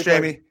right, thanks,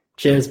 Jamie.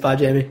 Cheers, bye,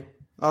 Jamie.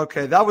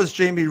 Okay, that was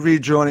Jamie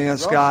Reid joining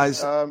us,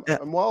 guys.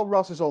 And while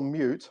Russ is on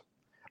mute,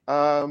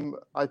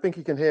 I think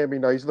he can hear me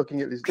now. He's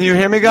looking at his. Can you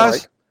hear me,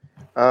 guys?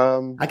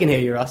 I can hear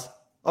you, Russ.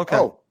 Okay.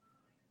 Oh,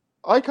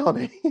 I can't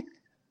hear you.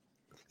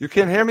 You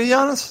can't hear me,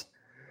 Giannis?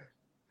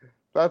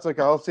 That's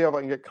okay. I'll see if I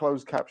can get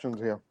closed captions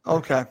here.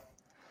 Okay.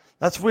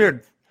 That's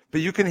weird.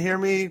 But you can hear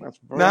me, That's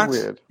very Max?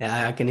 weird.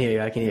 Yeah, I can hear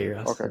you,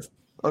 Russ.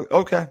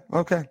 Okay.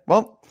 Okay.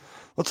 Well,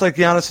 looks like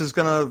Giannis is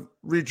going to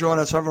rejoin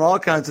us, having all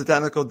kinds of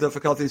technical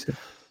difficulties.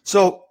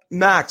 So,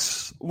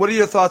 Max, what are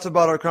your thoughts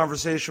about our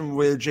conversation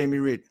with Jamie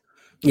Reid?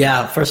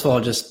 Yeah, first of all,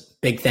 just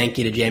big thank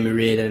you to Jamie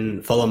Reid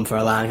and Fulham for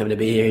allowing him to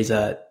be here. He's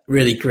a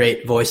really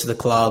great voice of the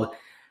club.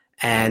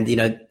 And,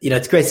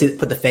 it's great to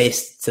put the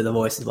face to the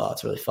voice as well.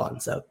 It's really fun.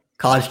 So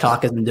College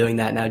Talk has been doing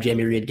that. Now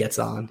Jamie Reid gets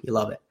on. You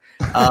love it.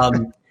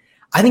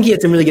 I think he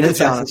had some really good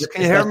insights.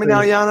 Can you hear me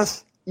now,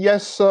 Giannis?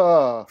 Yes,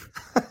 sir.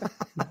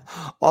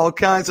 All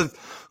kinds of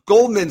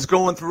Goldman's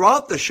going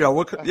throughout the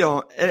show.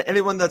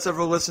 Anyone that's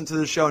ever listened to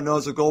the show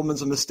knows that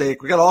Goldman's a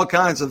mistake. We got all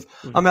kinds of.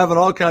 I'm having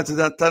all kinds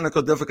of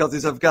technical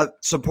difficulties. I've got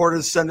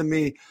supporters sending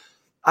me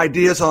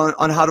ideas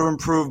on how to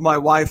improve my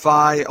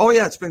Wi-Fi. Oh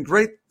yeah, it's been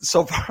great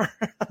so far.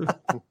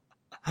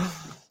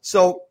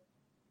 So,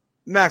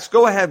 Max,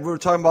 go ahead. We were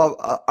talking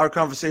about our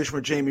conversation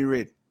with Jamie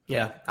Reid.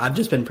 Yeah, I've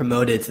just been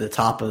promoted to the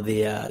top of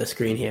the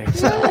screen here.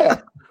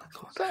 So.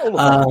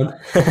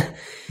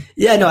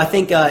 I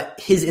think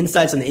his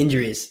insights on the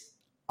injuries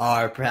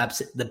are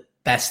perhaps the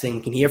best thing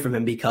we can hear from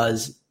him,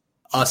 because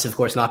us, of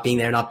course, not being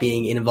there, not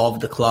being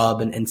involved with the club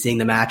and seeing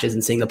the matches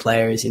and seeing the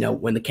players,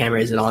 when the camera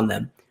isn't on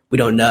them, we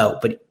don't know.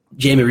 But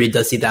Jamie Reid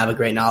does seem to have a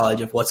great knowledge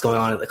of what's going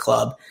on at the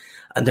club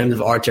in terms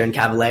of Archer and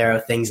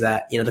Cavallero, things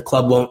that, the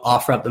club won't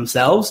offer up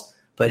themselves,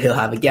 but he'll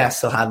have a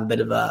guess. He'll have a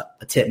bit of a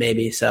tip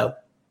maybe. So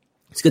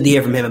it's good to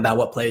hear from him about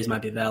what players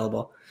might be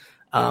available.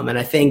 And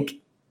I think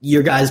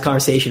your guys'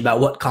 conversation about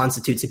what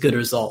constitutes a good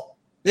result,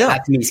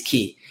 that to me is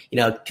key.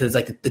 Because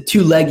like the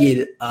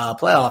two-legged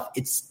playoff,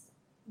 it's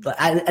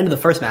at the end of the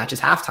first match is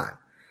halftime.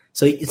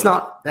 So it's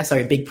not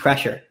necessarily a big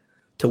pressure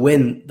to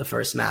win the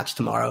first match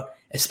tomorrow,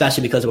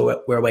 especially because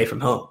we're away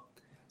from home.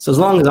 So as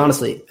long as,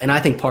 honestly, and I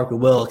think Parker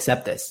will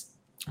accept this,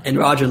 and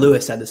Roger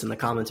Lewis said this in the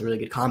comments, a really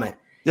good comment.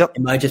 Yep.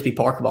 It might just be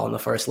Parker ball in the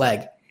first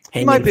leg,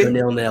 hanging for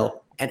 0-0.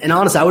 And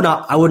honestly,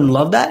 I wouldn't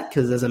love that,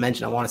 because as I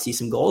mentioned, I want to see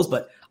some goals,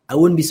 but I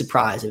wouldn't be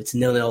surprised if it's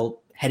 0-0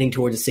 heading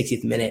towards the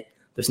 60th minute.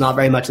 There's not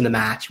very much in the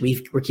match.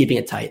 We're keeping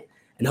it tight,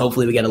 and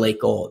hopefully we get a late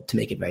goal to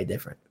make it very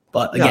different.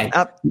 But again,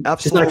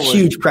 there's not a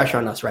huge pressure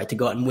on us, right, to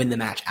go out and win the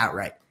match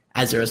outright,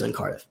 as there is in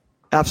Cardiff.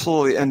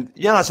 Absolutely. And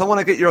Giannis, I want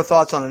to get your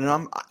thoughts on it.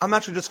 And I'm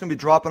actually just going to be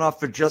dropping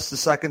off for just a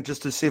second,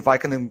 just to see if I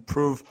can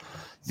improve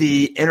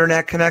the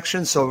internet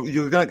connection. So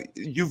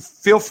you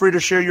feel free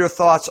to share your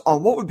thoughts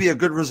on what would be a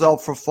good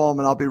result for Fulham,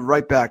 and I'll be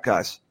right back,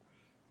 guys.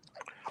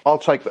 I'll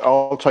take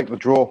the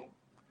draw.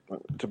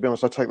 To be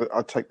honest, I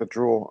take the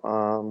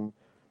draw.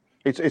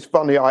 It's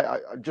funny.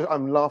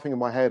 I'm laughing in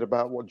my head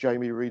about what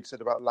Jamie Reid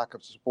said about lack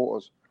of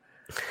supporters.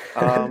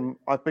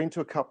 I've been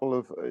to a couple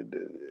of.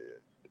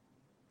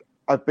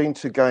 I've been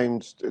to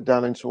games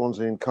down in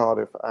Swansea and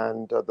Cardiff,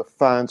 and the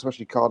fans,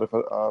 especially Cardiff,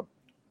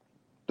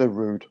 they're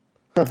rude.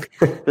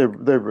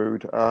 they're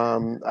rude,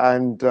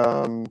 and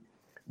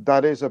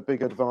that is a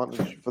big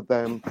advantage for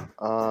them.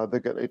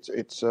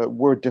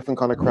 We're a different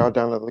kind of crowd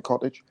down at the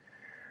cottage.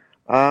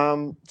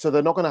 So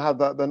they're not going to have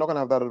that. They're not going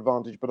to have that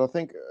advantage. But I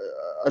think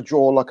a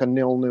draw like a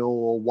 0-0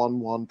 or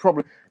 1-1.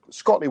 Probably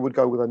Scotland would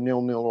go with a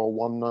 0-0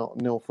 or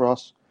 1-0 for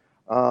us.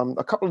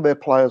 A couple of their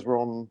players were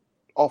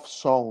off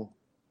song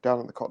down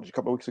at the Cottage a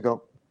couple of weeks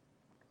ago.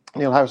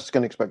 Neil Harris is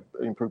going to expect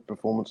improved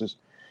performances.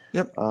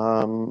 Yep.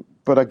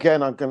 But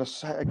again, I'm going to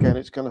say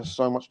it's going to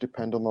so much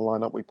depend on the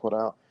lineup we put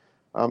out.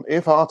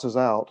 If Arta's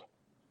out,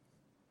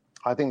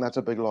 I think that's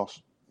a big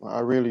loss. I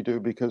really do,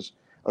 because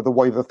of the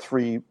way the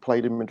three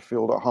played in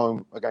midfield at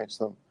home against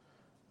them.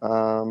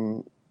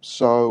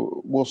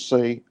 So we'll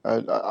see.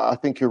 I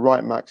think you're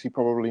right, Max. He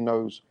probably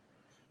knows.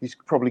 He's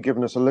probably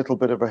given us a little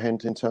bit of a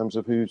hint in terms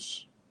of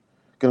who's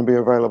going to be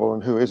available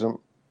and who isn't.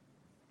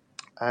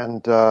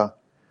 And I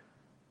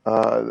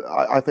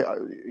think,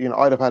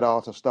 I'd have had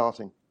Arta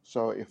starting.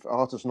 So if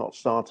Arta's not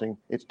starting,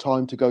 it's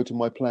time to go to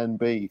my plan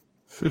B.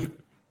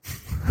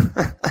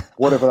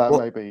 Whatever that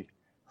may be.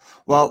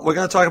 Well, we're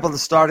going to talk about the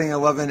starting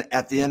 11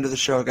 at the end of the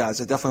show, guys.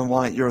 I definitely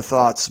want your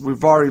thoughts.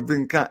 We've already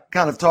been kind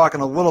of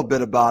talking a little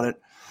bit about it.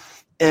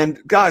 And,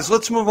 guys,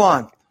 let's move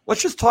on.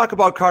 Let's just talk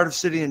about Cardiff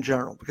City in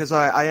general, because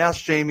I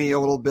asked Jamie a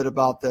little bit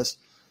about this.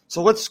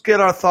 So let's get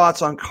our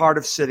thoughts on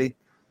Cardiff City.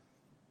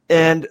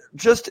 And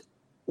just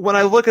when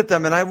I look at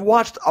them, and I've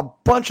watched a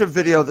bunch of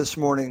video this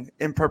morning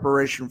in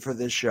preparation for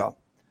this show,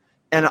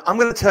 and I'm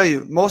going to tell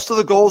you, most of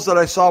the goals that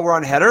I saw were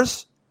on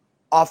headers,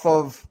 off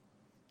of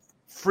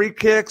free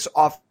kicks,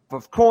 off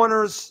of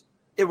corners.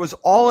 It was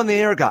all in the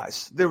air,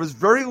 guys. There was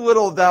very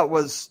little that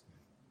was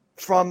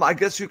from, I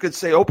guess you could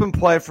say, open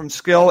play, from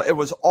skill. It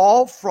was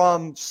all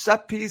from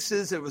set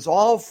pieces. It was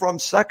all from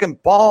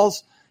second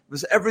balls. It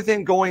was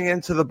everything going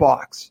into the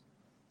box.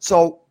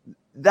 So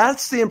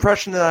that's the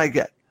impression that I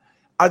get.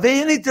 Are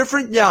they any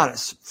different,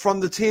 Giannis,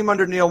 from the team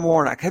under Neil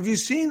Warnock? Have you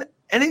seen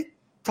any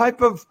type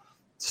of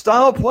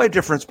style of play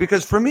difference?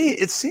 Because for me,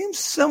 it seems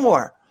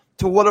similar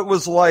to what it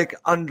was like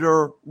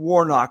under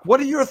Warnock. What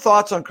are your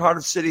thoughts on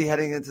Cardiff City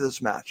heading into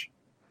this match?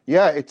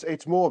 Yeah,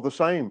 it's more of the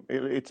same.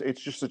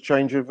 It's just a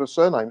change of a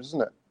surname,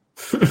 isn't it?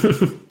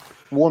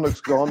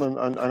 Warnock's gone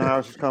and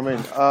Harris has come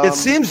in. It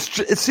seems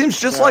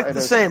just like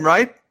the same,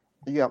 right?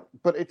 Yeah,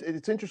 but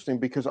it's interesting,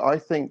 because I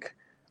think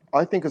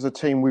as a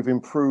team we've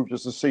improved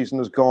as the season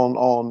has gone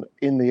on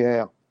in the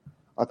air.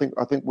 I think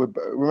we've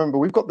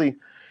got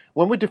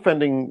when we're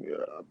defending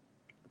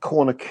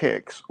corner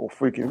kicks or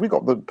free kicks, we've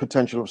got the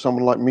potential of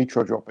someone like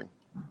Mitro dropping.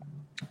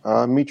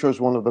 Mitro is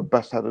one of the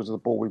best headers of the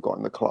ball we've got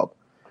in the club.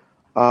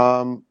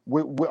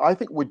 I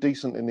think we're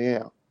decent in the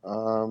air.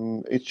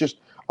 It's just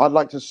I'd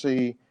like to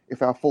see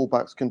if our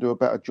fullbacks can do a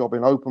better job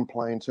in open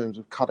play in terms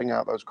of cutting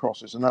out those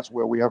crosses, and that's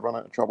where we have run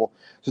out of trouble.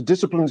 So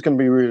discipline is going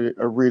to be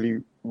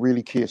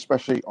really key,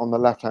 especially on the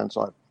left-hand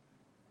side.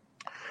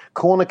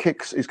 Corner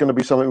kicks is going to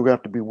be something we're going to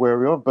have to be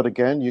wary of, but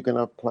again, you're going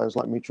to have players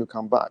like Mitro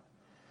come back.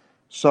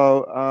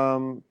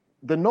 So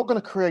they're not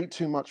going to create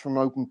too much from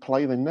open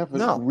play. They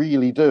never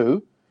really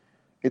do.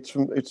 It's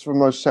from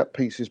those set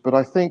pieces. But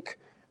I think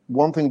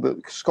one thing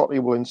that Scotty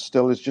will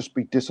instill is just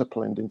be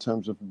disciplined in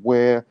terms of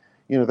where,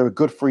 there are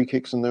good free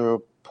kicks and there are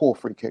poor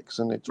free kicks,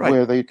 and it's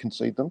where they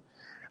concede them.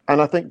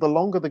 And I think the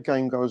longer the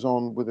game goes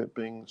on with it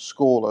being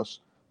scoreless,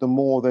 the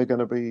more they're going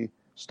to be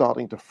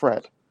starting to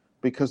fret,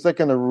 because they're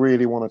going to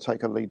really want to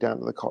take a lead down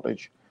to the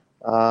Cottage,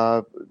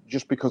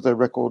 just because their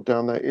record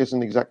down there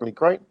isn't exactly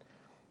great,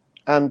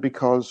 and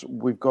because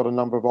we've got a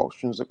number of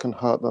options that can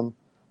hurt them.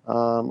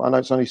 I know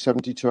it's only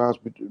 72 hours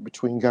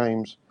between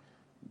games,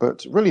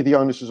 but really the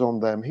onus is on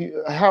them.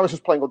 Harris is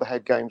playing all the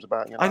head games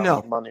about I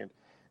know money,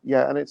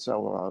 and it's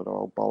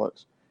old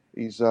bollocks.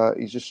 He's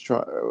just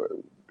trying.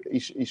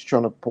 He's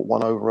trying to put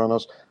one over on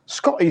us.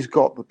 Scotty's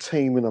got the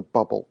team in a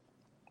bubble.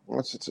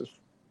 It's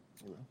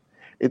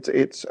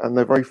and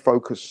they're very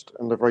focused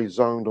and they're very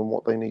zoned on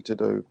what they need to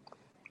do.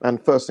 And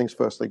first things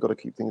first, they've got to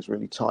keep things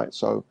really tight.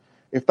 So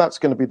if that's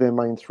going to be their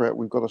main threat,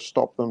 we've got to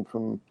stop them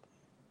from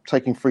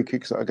taking free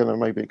kicks that are going to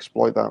maybe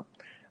exploit that,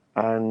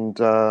 and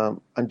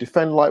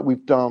defend like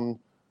we've done.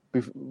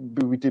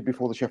 We did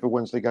before the Sheffield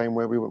Wednesday game,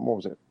 where we went. What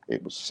was it?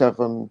 It was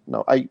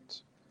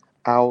 8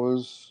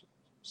 hours,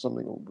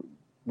 something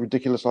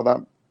ridiculous like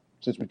that,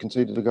 since we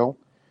conceded a goal,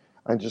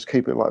 and just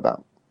keep it like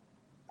that.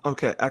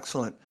 Okay,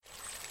 excellent.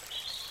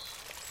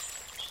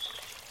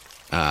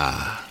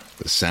 Ah,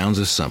 the sounds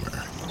of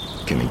summer.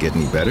 Can it get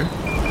any better?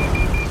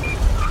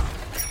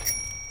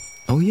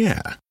 Oh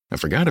yeah, I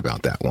forgot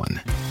about that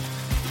one.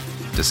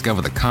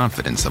 Discover the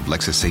confidence of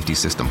Lexus Safety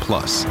System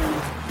Plus.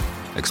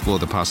 Explore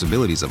the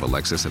possibilities of a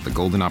Lexus at the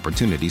Golden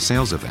Opportunity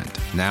Sales Event,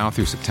 now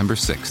through September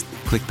 6th.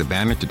 Click the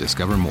banner to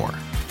discover more.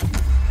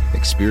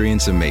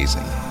 Experience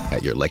amazing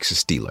at your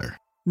Lexus dealer.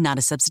 Not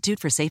a substitute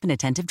for safe and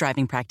attentive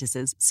driving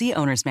practices. See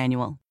Owner's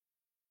Manual.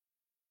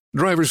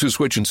 Drivers who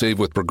switch and save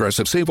with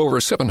Progressive save over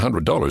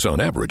 $700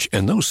 on average,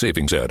 and those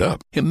savings add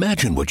up.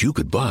 Imagine what you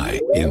could buy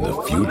in the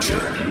future.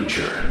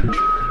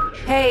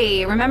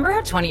 Hey, remember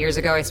how 20 years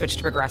ago I switched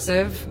to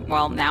Progressive?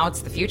 Well, now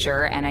it's the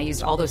future, and I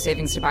used all those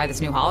savings to buy this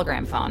new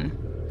hologram phone.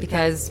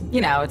 Because,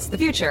 it's the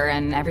future,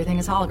 and everything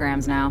is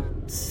holograms now.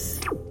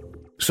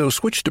 So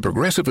switch to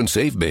Progressive and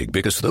save big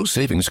because those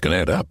savings can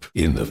add up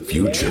in the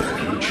future.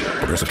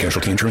 Progressive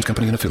Casualty Insurance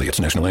Company and Affiliates.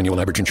 National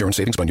annual average insurance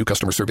savings by new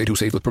customers surveyed who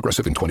saved with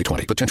Progressive in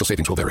 2020. Potential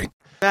savings will vary.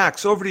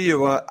 Max, over to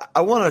you.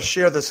 I want to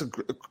share this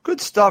good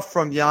stuff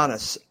from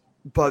Giannis,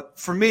 but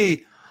for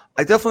me,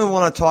 I definitely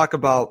want to talk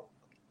about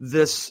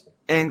this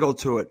angle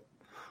to it.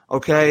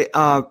 Okay,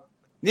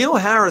 Neil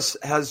Harris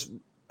has,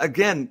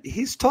 again,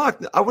 he's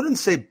talked, I wouldn't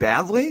say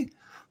badly,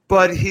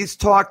 but he's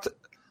talked,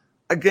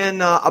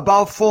 again,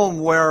 about Fulham,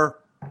 where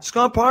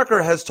Scott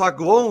Parker has talked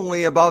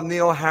glowingly about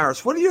Neil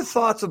Harris. What are your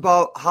thoughts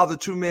about how the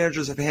two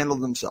managers have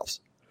handled themselves?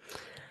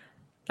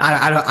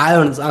 I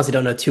honestly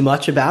don't know too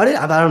much about it.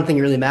 I don't think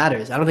it really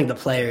matters. I don't think the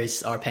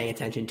players are paying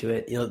attention to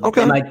it.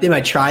 Okay. They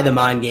might try the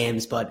mind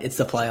games, but it's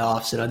the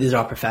playoffs. These are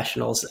all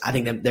professionals. I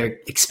think they're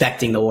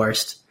expecting the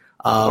worst.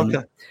 Okay.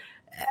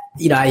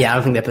 I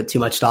don't think they put too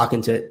much stock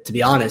into it, to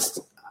be honest.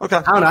 Okay.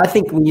 I don't know. I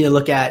think we need to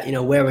look at,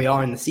 where we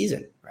are in the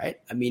season, right?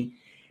 I mean,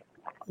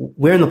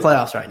 we're in the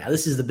playoffs right now.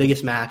 This is the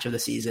biggest match of the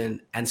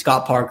season. And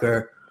Scott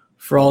Parker,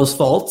 for all his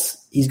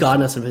faults, he's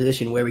gotten us in a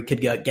position where we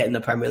could get in the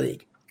Premier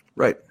League.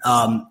 Right.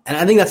 And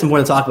I think that's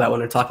important to talk about when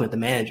we're talking about the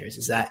managers,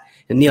 is that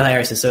Neil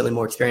Harris is certainly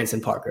more experienced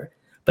than Parker.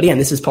 But again,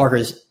 this is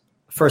Parker's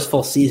first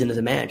full season as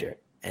a manager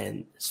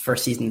and his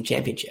first season in the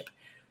championship.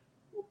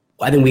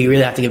 I think we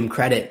really have to give him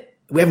credit.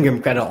 We haven't given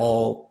him credit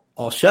all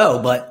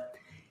show, but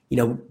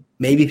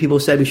maybe people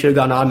said we should have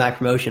gotten automatic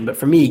promotion. But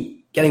for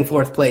me, getting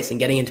fourth place and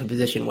getting into a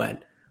position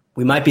when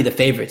we might be the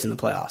favorites in the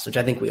playoffs, which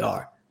I think we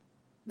are,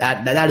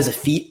 that is a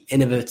feat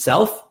in of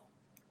itself.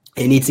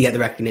 And he needs to get the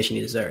recognition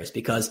he deserves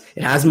because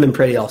it hasn't been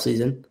pretty all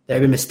season. There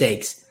have been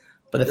mistakes,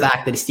 but the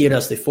fact that he steered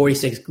us through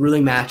 46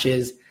 grueling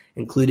matches,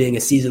 including a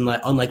season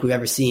unlike we've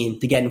ever seen,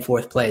 to get in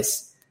fourth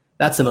place,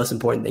 that's the most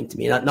important thing to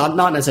me. Not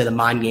necessarily the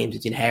mind games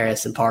between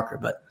Harris and Parker,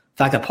 but the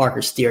fact that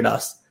Parker steered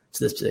us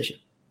to this position.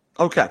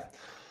 Okay.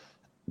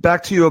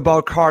 Back to you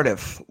about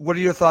Cardiff. What are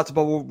your thoughts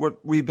about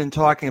what we've been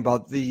talking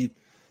about? The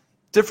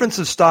difference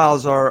of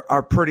styles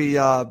are pretty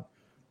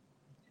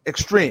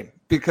extreme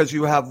because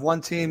you have one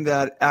team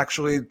that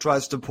actually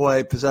tries to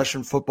play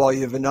possession football.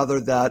 You have another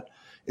that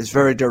is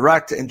very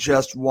direct and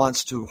just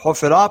wants to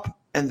hoof it up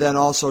and then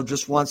also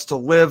just wants to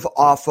live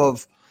off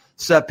of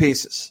set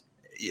pieces.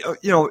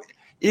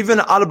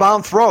 Even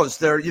out-of-bound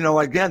throws,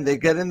 again, they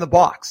get in the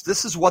box.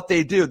 This is what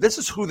they do. This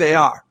is who they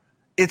are.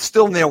 It's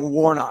still Neil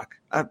Warnock.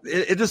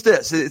 It just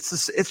is.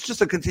 It's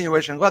just a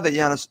continuation. I'm glad that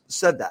Giannis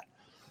said that.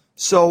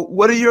 So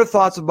what are your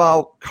thoughts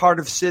about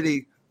Cardiff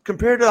City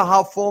compared to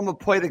how Fulham have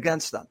played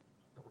against them?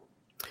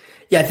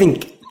 Yeah, I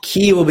think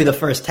key will be the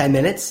first 10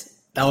 minutes.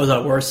 That was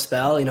our worst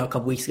spell, a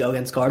couple weeks ago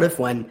against Cardiff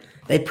when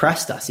they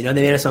pressed us. They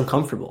made us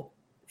uncomfortable.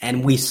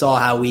 And we saw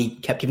how we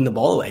kept giving the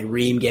ball away.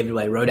 Ream gave it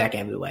away. Rodak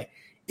gave it away.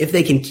 If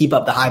they can keep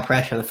up the high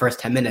pressure in the first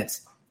 10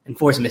 minutes and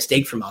force a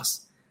mistake from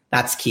us,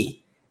 that's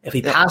key. If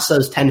we pass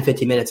those 10 to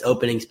 15 minutes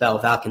opening spell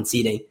without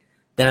conceding,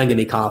 then I'm going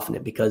to be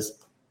confident because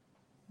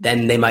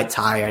then they might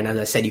tire. And as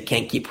I said, you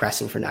can't keep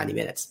pressing for 90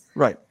 minutes.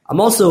 Right.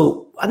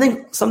 I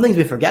think some things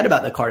we forget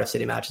about the Cardiff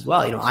City match as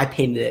well. I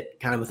painted it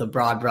kind of with a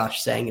broad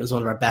brush saying it was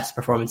one of our best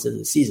performances of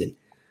the season,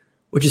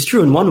 which is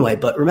true in one way.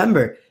 But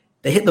remember,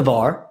 they hit the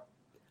bar.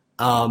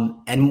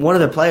 And one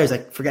of the players, I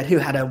forget who,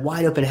 had a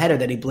wide open header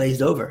that he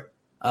blazed over.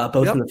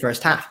 Both in the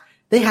first half.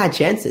 They had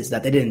chances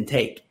that they didn't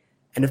take.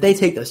 And if they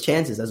take those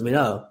chances, as we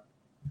know,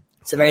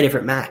 it's a very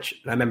different match.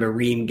 And I remember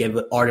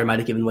Arter might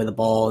have given away the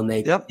ball and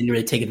they didn't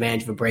really take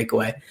advantage of a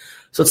breakaway.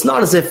 So it's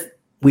not as if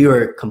we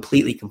were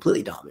completely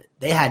dominant.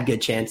 They had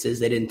good chances.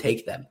 They didn't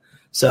take them.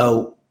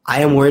 So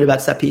I am worried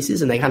about set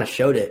pieces, and they kind of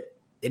showed it.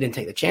 They didn't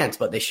take the chance,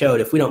 but they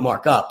showed if we don't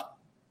mark up,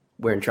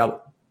 we're in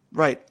trouble.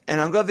 Right. And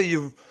I'm glad that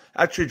you've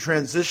actually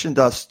transitioned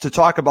us to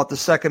talk about the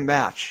second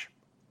match,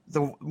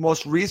 the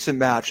most recent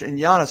match. And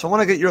Giannis, I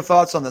want to get your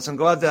thoughts on this. I'm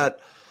glad that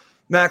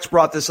Max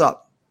brought this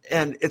up,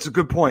 and it's a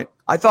good point.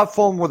 I thought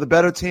Fulham were the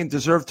better team,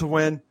 deserved to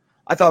win.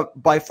 I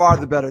thought by far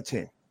the better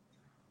team.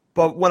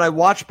 But when I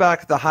watched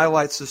back the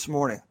highlights this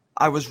morning,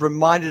 I was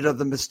reminded of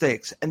the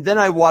mistakes. And then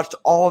I watched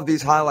all of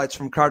these highlights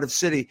from Cardiff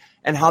City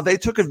and how they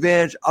took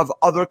advantage of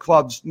other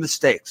clubs'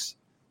 mistakes.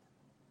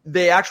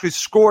 They actually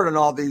scored in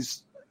all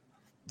these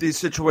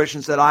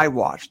situations that I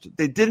watched.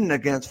 They didn't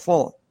against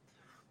Fulham.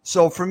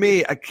 So for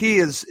me, a key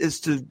is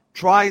to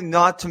try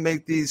not to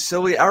make these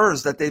silly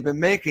errors that they've been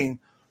making,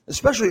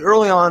 especially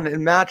early on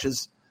in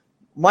matches.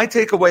 My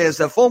takeaway is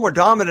that Fulham were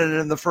dominant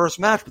in the first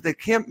match, but they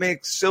can't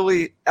make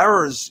silly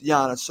errors,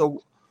 Giannis.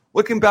 So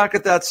looking back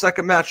at that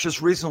second match just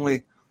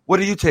recently, what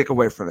do you take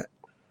away from it?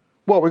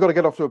 Well, we have to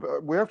get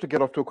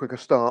off to a quicker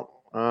start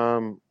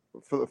for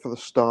the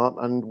start,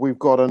 and we've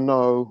got to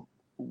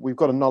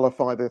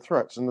nullify their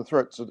threats, and the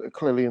threats are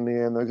clearly in the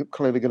air, and they're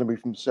clearly going to be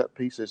from set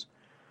pieces.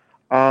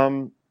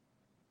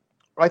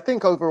 I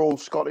think overall,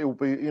 Scotty will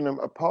be,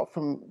 apart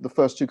from the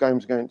first two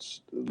games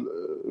against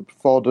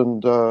Fod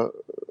and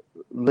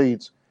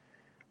Leeds,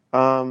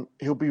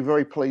 he'll be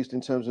very pleased in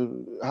terms of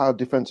how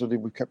defensively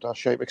we've kept our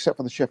shape, except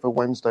for the Sheffield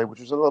Wednesday, which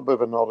was a little bit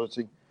of an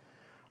oddity.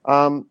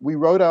 We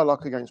rode our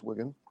luck against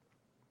Wigan.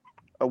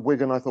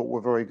 Wigan, I thought,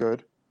 were very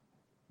good.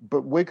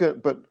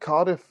 but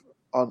Cardiff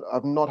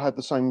have not had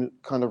the same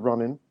kind of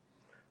run-in.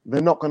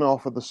 They're not going to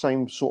offer the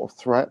same sort of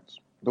threat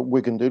that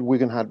Wigan did.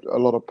 Wigan had a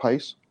lot of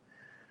pace.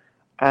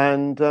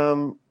 And,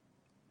 I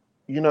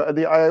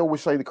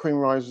always say the cream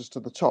rises to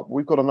the top.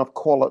 We've got enough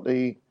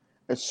quality,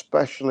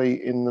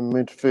 especially in the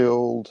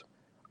midfield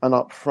and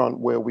up front,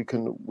 where we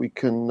can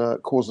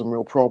cause them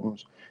real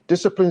problems.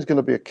 Discipline is going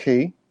to be a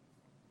key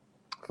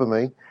for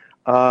me.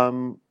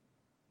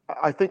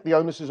 I think the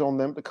onus is on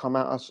them to come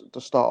at us to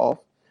start off,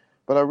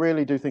 but I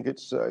really do think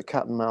it's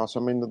cat and mouse. I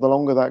mean, the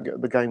longer that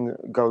the game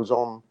goes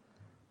on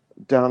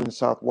down in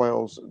South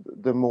Wales,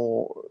 the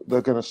more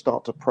they're going to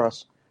start to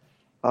press.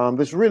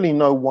 There's really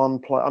no one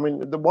player. I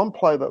mean, the one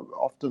player that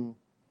often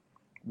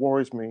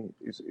worries me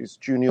is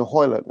Junior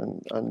Hoilett,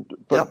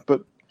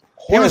 but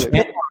he was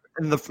Hoilett,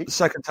 in the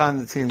second time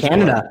the team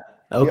Canada.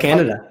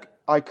 Canada.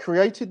 I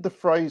created the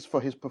phrase for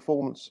his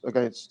performance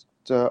against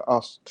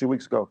us 2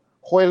 weeks ago.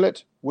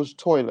 Hoilett was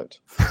toilet.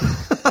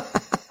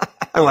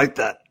 I like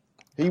that.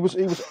 He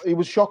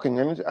was shocking,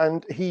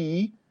 and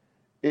he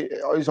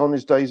is on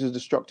his days as a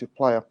destructive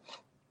player.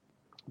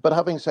 But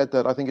having said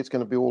that, I think it's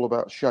going to be all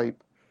about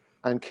shape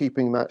and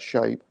keeping that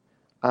shape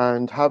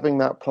and having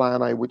that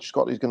plan A, which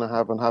Scotty's going to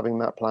have, and having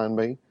that plan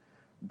B.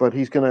 But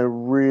he's going to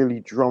really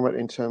drum it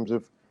in terms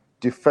of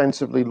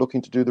defensively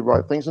looking to do the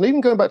right things. And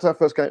even going back to that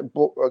first game,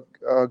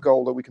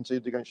 goal that we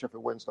conceded against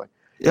Sheffield Wednesday.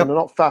 Yep. And they're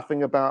not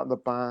faffing about the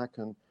back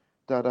and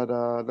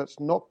da-da-da. Let's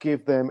not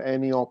give them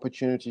any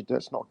opportunity.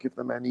 Let's not give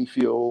them any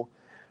fuel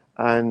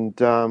and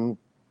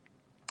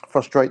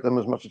frustrate them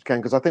as much as we can,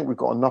 because I think we've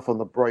got enough on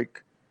the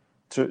break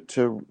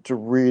to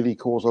really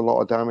cause a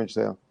lot of damage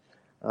there.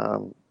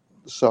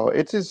 So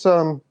it is,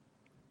 I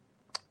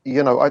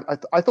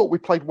thought we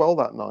played well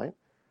that night.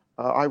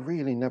 I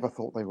really never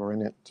thought they were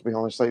in it, to be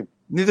honest.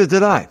 Neither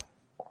did I.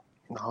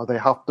 No, they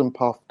huffed and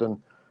puffed,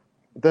 and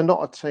they're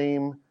not a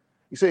team.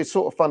 You see, it's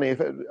sort of funny.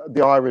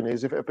 The irony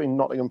is, if it had been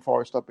Nottingham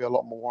Forest, I'd be a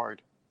lot more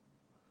worried,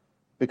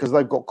 because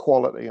they've got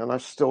quality, and I'm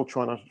still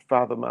trying to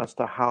fathom as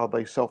to how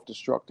they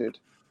self-destructed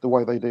the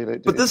way they did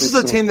it. But this is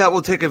a team that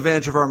will take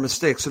advantage of our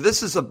mistakes. So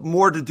this is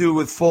more to do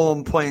with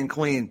Fulham playing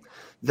clean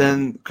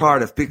than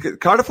Cardiff, because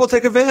Cardiff will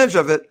take advantage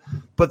of it,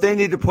 but they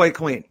need to play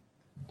clean.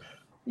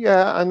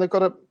 Yeah, and they've got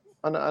to.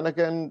 And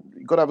again,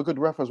 you've got to have a good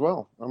ref as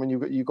well. I mean,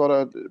 you've got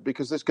to,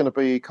 because this is going to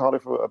be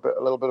Cardiff a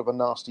little bit of a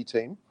nasty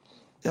team.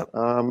 Yep.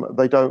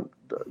 They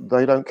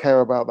don't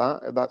care about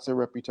that. That's their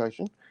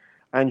reputation,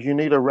 and you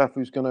need a ref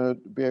who's going to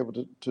be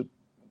able to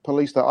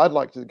police that. I'd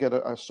like to get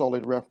a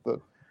solid ref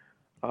that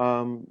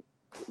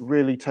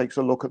really takes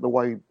a look at the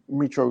way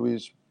Mitro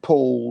is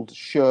pulled,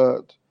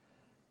 shirt,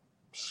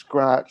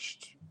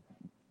 scratched,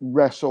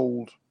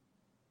 wrestled,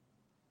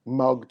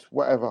 mugged,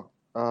 whatever.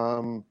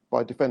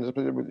 By defenders,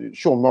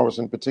 Sean Morris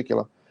in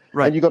particular.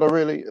 Right. And you've got to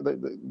really,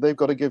 they've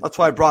got to give. That's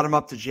why I brought him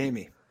up to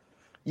Jamie.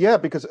 Yeah,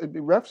 because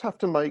refs have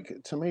to make,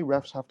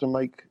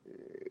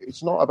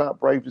 it's not about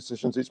brave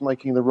decisions, it's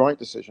making the right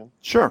decision.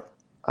 Sure.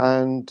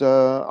 And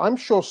I'm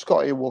sure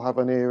Scotty will have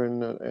an ear in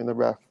the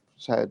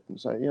ref's head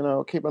and say,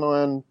 keep an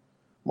eye on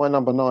my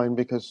number 9,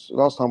 because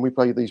last time we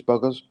played these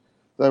buggers,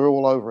 they were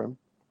all over him.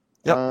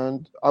 Yep.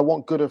 And I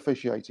want good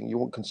officiating. You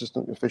want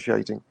consistent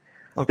officiating.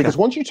 Okay. Because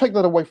once you take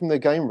that away from their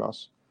game,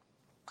 Russ,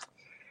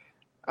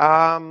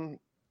 they'll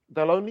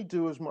only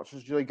do as much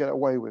as they get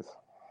away with.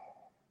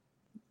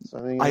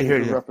 So I hear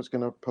the you. ref is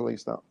going to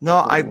police that. No,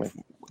 I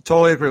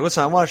totally agree.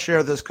 Listen, I want to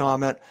share this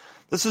comment.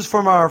 This is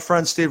from our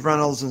friend Steve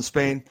Reynolds in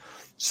Spain.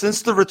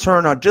 Since the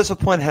return, our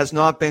discipline has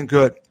not been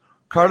good.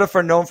 Cardiff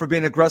are known for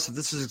being aggressive.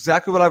 This is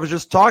exactly what I was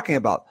just talking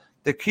about.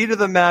 The key to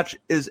the match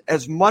is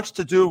as much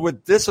to do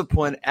with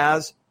discipline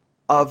as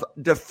of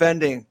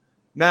defending.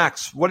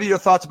 Max, what are your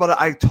thoughts about it?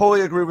 I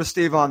totally agree with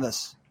Steve on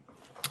this.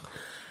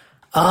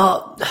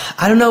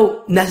 I don't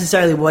know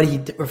necessarily what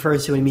he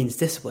refers to when he means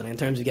discipline in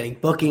terms of getting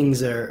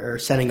bookings or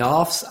setting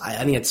offs.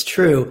 I think it's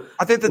true.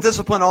 I think the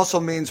discipline also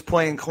means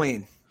playing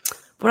clean.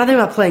 But when I think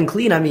about playing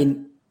clean, I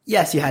mean,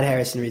 yes, you had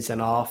Harrison Reed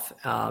sent off,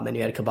 and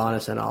you had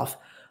Cabana sent off,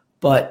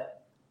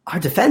 but our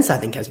defense, I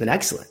think, has been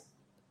excellent.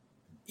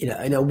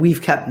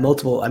 We've kept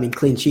multiple,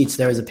 clean sheets.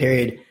 There was a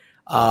period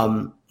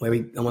where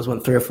we almost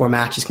went 3 or 4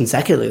 matches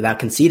consecutively without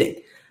conceding.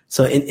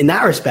 So in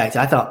that respect,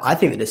 I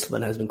think the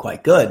discipline has been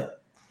quite good.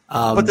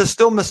 But they're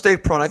still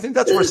mistake prone. I think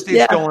that's where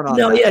Steve's going on.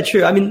 No, yeah,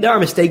 true. I mean, they are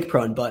mistake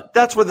prone, but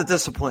that's where the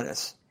discipline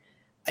is.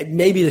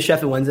 Maybe the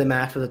Sheffield Wednesday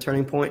match was a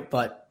turning point,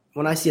 but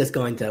when I see us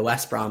going to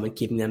West Brom and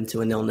keeping them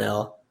to a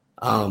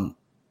 0-0,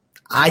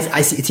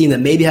 I see a team that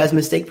maybe has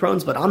mistake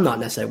prones, but I'm not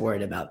necessarily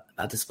worried about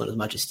discipline as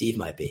much as Steve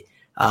might be.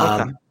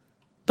 Okay.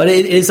 But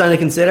it is something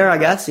to consider, I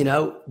guess.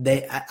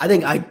 I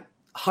think I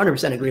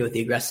 100% agree with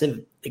the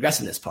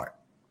aggressiveness part.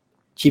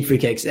 Cheap free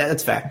kicks,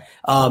 that's fair.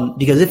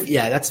 Because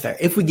that's fair.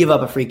 If we give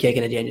up a free kick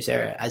in a dangerous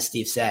area, as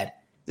Steve said,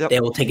 they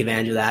will take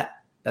advantage of that.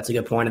 That's a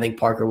good point. I think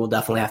Parker will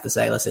definitely have to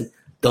say, listen,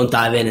 don't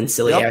dive in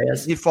silly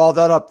areas. He followed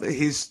that up.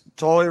 He's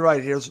totally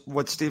right. Here's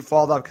what Steve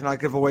followed up. Can I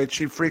give away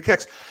cheap free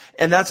kicks?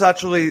 And that's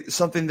actually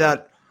something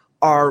that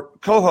our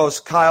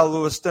co-host Kyle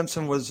Lewis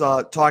Stimson was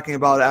talking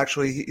about.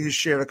 Actually, he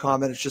shared a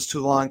comment. It's just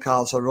too long,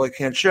 Kyle, so I really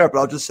can't share it. But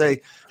I'll just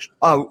say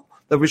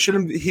that we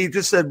shouldn't. He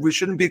just said we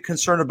shouldn't be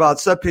concerned about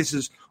set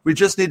pieces. We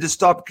just need to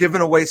stop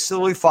giving away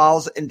silly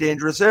fouls in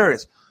dangerous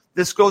areas.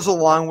 This goes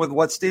along with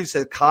what Steve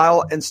said.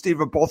 Kyle and Steve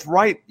are both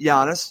right,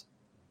 Giannis.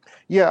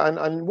 Yeah,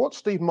 and what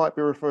Steve might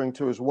be referring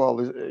to as well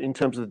is in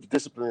terms of the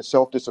discipline and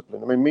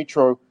self-discipline. I mean,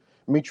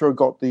 Mitro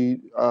got the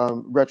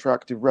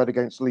retroactive red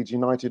against Leeds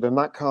United, and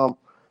that can't.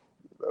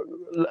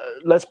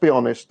 Let's be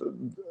honest.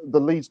 The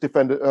Leeds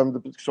defender,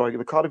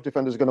 the Cardiff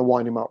defender is going to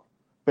wind him up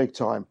big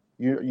time.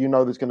 You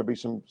know, there's going to be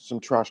some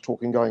trash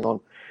talking going on.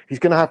 He's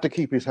going to have to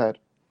keep his head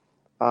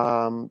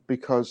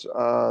because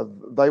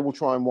they will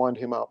try and wind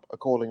him up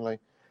accordingly,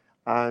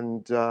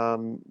 and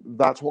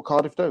that's what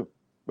Cardiff do.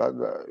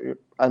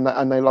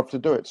 And they love to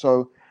do it.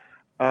 So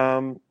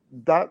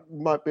that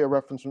might be a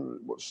reference to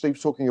what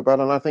Steve's talking about,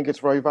 and I think it's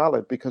very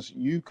valid because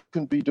you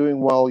can be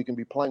doing well, you can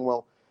be playing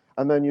well,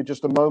 and then you're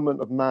just a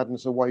moment of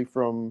madness away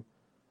from,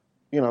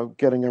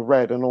 getting a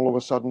red, and all of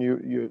a sudden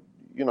you're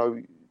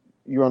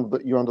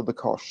under the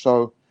cosh.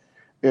 So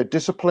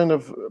discipline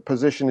of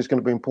position is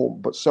going to be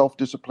important, but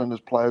self-discipline as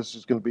players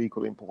is going to be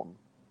equally important.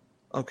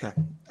 Okay,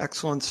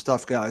 excellent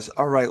stuff, guys.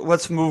 All right,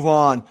 let's move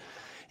on,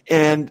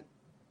 and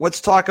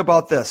let's talk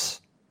about this.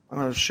 I'm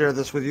going to share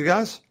this with you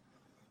guys.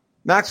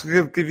 Max,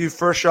 I'll give you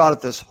first shot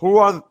at this. Who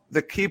are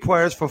the key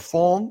players for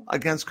Fulham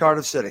against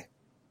Cardiff City?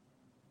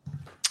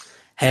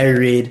 Harry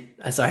Reid.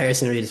 I saw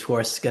Harrison Reid, of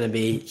course, is going to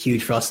be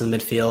huge for us in the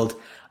midfield.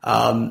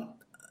 I'm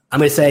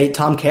going to say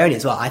Tom Cairney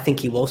as well. I think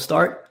he will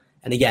start.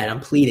 And again,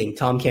 I'm pleading,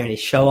 Tom Cairney,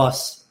 show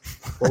us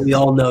what we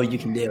all know you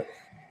can do.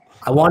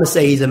 I want to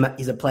say he's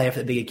a player for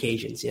the big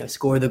occasions.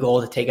 Score the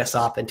goal to take us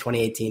up in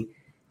 2018.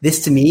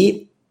 This, to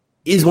me,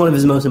 is one of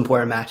his most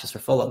important matches for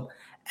Fulham.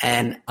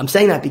 And I'm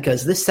saying that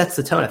because this sets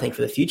the tone, I think,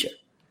 for the future.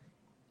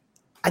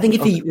 I think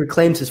if he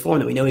reclaims his form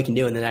that we know he can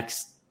do in the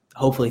next,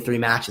 hopefully, 3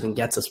 matches and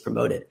gets us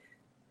promoted,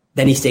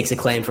 then he stakes a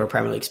claim for a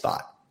Premier League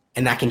spot,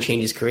 and that can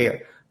change his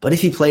career. But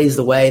if he plays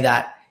the way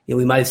that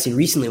we might have seen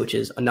recently, which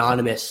is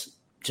anonymous,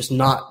 just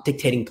not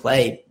dictating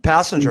play,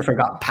 passenger,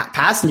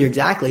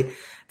 exactly,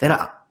 then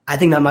I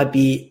think that might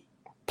be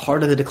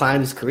part of the decline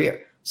of his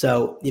career.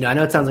 So, I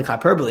know it sounds like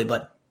hyperbole,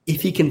 but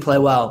if he can play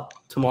well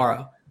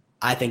tomorrow,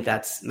 I think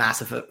that's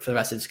massive for the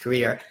rest of his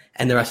career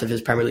and the rest of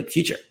his Premier League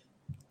future.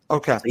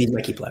 Okay. So he's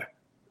my key player.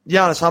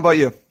 Giannis, how about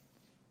you?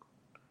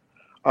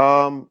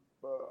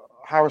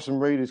 Harrison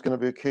Reid is going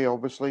to be a key,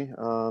 obviously.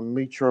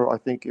 Mitro, I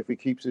think if he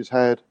keeps his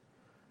head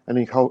and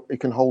he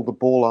can hold the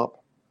ball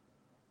up,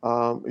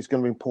 it's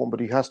going to be important. But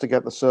he has to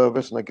get the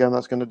service, and again,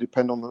 that's going to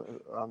depend on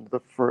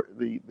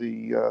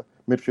the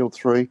midfield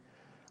three.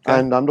 Okay.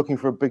 And I'm looking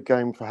for a big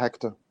game for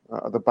Hector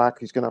at the back.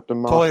 He's going to have to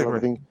master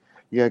everything.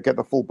 Yeah, get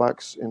the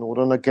fullbacks in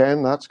order. And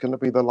again, that's going to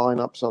be the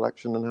lineup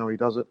selection and how he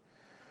does it.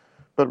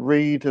 But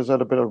Reid has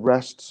had a bit of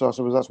rest, so I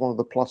suppose that's one of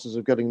the pluses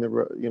of getting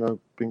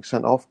being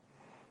sent off.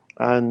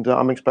 And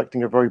I'm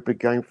expecting a very big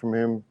game from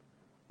him,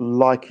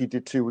 like he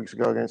did 2 weeks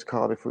ago against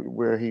Cardiff,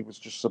 where he was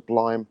just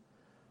sublime.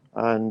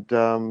 And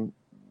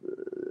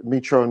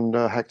Mitro and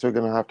Hector are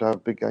going to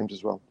have big games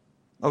as well.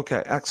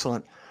 Okay,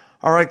 excellent.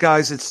 All right,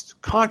 guys, it's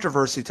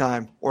controversy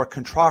time or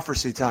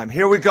controversy time.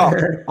 Here we go,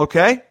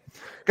 okay?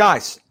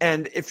 Guys,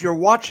 and if you're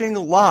watching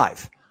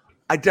live,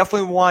 I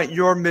definitely want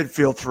your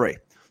midfield three.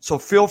 So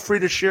feel free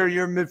to share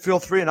your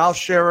midfield three, and I'll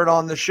share it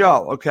on the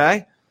show,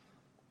 okay?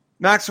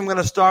 Max, I'm going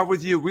to start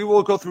with you. We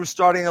will go through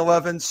starting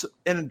 11s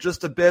in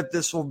just a bit.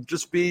 This will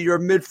just be your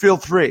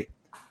midfield three.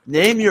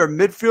 Name your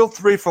midfield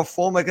three for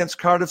Fulham against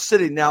Cardiff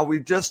City. Now, we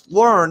just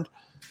learned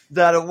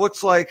that it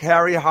looks like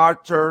Harry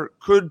Harter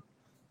could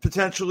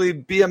potentially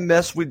be a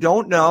miss. We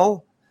don't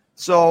know,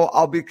 so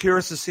I'll be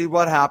curious to see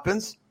what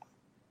happens.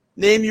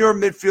 Name your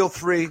midfield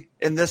three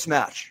in this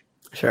match.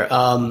 Sure.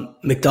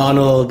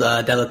 McDonald,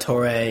 De La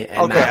Torre,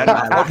 and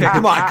Okay,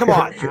 come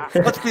on.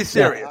 Let's be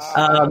serious.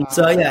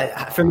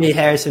 For me,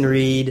 Harrison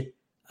Reid,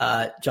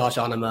 Josh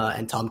Onuma,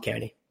 and Tom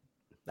Cairney.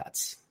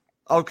 That's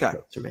okay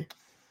for me.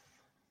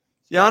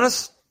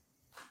 Giannis?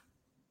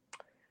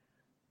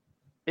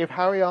 If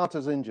Harry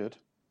Arter's injured,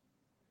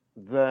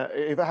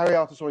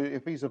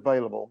 if he's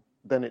available,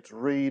 then it's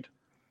Reid,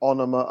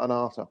 Onuma, and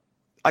Arter.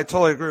 I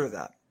totally agree with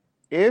that.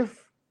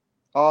 If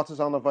Arter's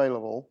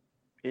unavailable,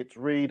 it's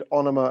Reid,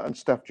 Onuma, and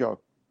Steph Joe.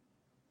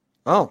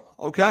 Oh,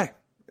 okay.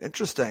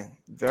 Interesting.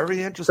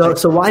 Very interesting.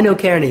 So why no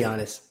Cairney,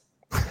 Giannis?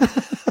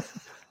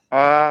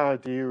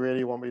 Do you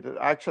really want me to?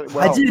 Actually,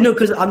 well, I do know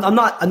because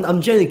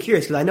I'm genuinely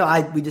curious because I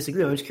know we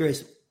disagree. I'm just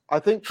curious. I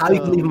think how you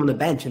can leave him on the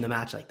bench in a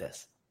match like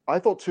this. I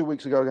thought 2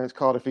 weeks ago against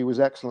Cardiff he was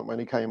excellent when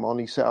he came on.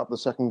 He set up the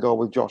second goal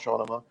with Josh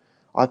Onuma.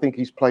 I think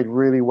he's played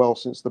really well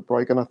since the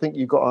break, and I think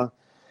you've got to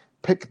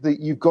pick the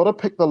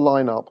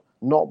lineup.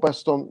 Not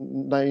based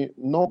on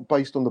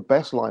the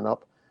best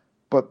lineup,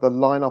 but the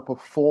lineup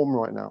of form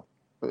right now.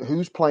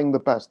 Who's playing the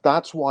best?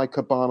 That's why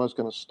Cabano's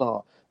going to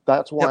start.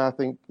 That's why I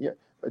think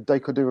De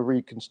Cordova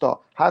Reid can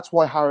start. That's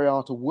why Harry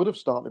Arter would have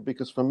started,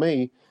 because for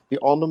me, the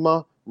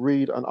Onuma,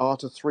 Reid, and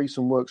Arter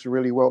threesome works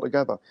really well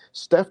together.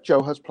 Steph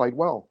Joe has played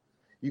well.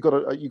 You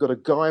got a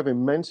guy of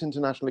immense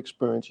international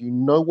experience. You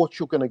know what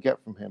you're going to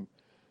get from him.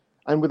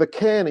 And with a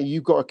Kearney,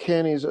 you've got a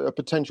Kearney as a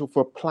potential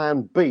for a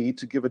plan B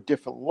to give a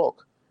different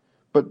look.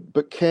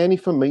 But Kearney,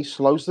 for me,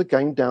 slows the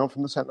game down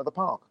from the centre of the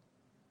park,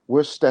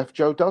 where Steph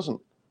Joe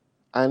doesn't.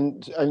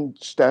 And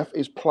Steph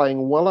is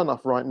playing well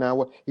enough right now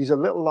where he's a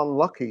little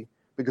unlucky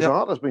because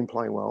Arthur's been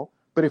playing well.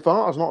 But if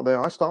Arthur's not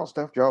there, I start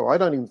Steph Joe. I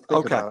don't even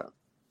think about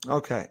it.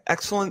 Okay.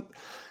 Excellent.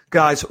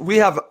 Guys, we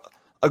have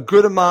a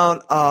good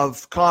amount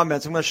of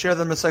comments. I'm going to share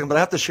them in a second, but I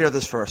have to share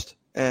this first.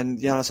 And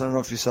Giannis, I don't know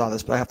if you saw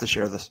this, but I have to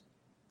share this.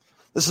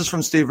 This is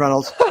from Steve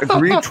Reynolds.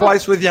 Agreed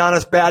twice with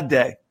Giannis. Bad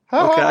day.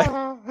 Okay.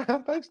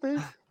 Thanks,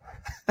 Steve.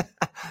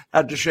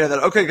 Had to share that.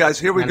 Okay, guys,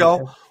 here we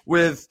go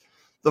with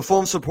the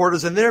Fulham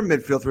supporters and their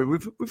midfield three.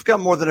 We've got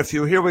more than a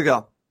few. Here we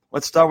go.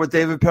 Let's start with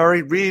David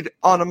Perry. Reed,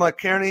 Onuma,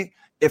 Kearney.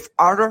 If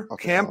Arter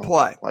can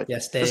play.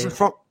 Yes, Dave.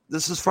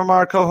 This is from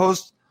our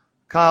co-host,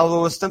 Kyle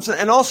Lewis-Stimson.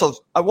 And also,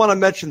 I want to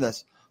mention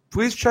this.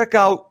 Please check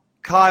out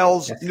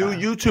Kyle's new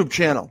YouTube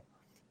channel.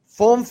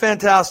 Fulham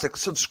Fantastic.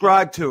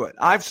 Subscribe to it.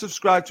 I've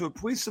subscribed to it.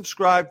 Please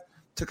subscribe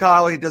to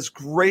Kyle. He does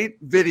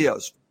great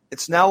videos.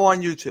 It's now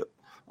on YouTube.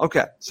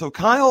 Okay, so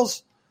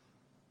Kyle's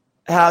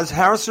has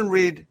Harrison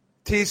Reed,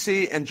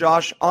 TC, and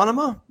Josh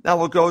Onuma. Now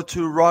we'll go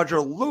to Roger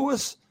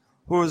Lewis,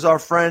 who is our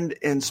friend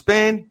in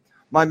Spain.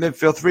 My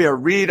midfield three are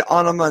Reed,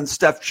 Onuma, and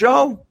Steph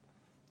Joe.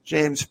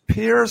 James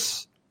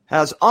Pierce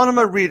has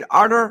Onuma, Reed,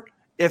 Arter.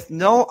 If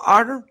no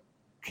Arter,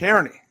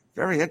 Kearney.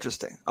 Very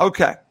interesting.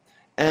 Okay,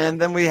 and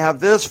then we have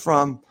this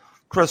from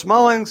Chris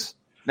Mullings,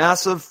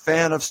 massive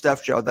fan of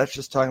Steph Joe. That's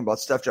just talking about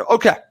Steph Joe.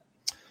 Okay,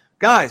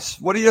 guys,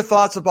 what are your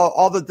thoughts about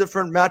all the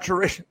different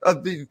maturation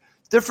of the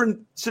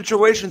different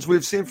situations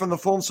we've seen from the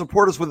Fulham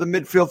supporters with the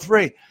midfield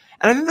three?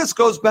 And I think this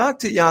goes back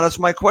to, Giannis,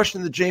 my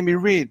question to Jamie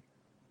Reed.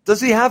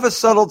 Does he have a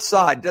settled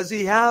side? Does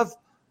he have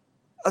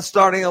a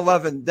starting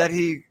 11 that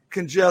he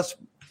can just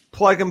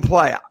plug and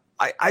play?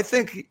 I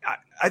think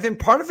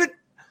part of it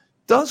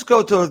does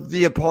go to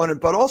the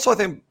opponent, but also I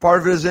think part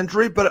of it is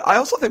injury. But I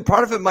also think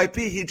part of it might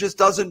be he just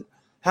doesn't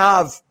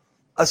have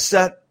a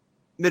set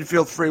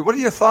midfield three. What are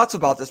your thoughts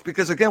about this?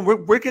 Because, again,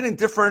 we're getting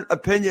different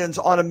opinions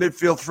on a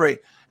midfield three.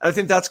 And I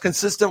think that's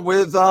consistent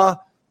with the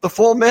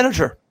full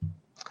manager.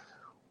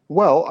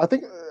 Well, I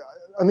think,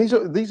 and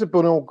these have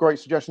been all great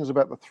suggestions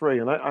about the three,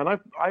 and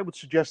I would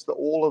suggest that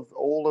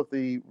all of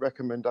the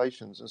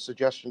recommendations and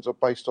suggestions are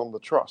based on the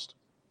trust.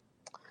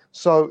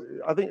 So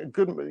I think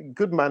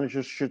good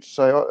managers should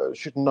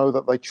know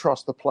that they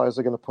trust the players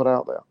they're going to put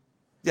out there.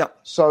 Yeah.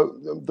 So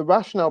the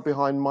rationale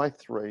behind my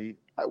three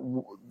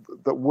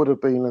that would have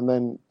been and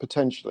then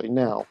potentially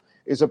now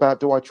is about,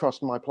 do I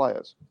trust my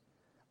players?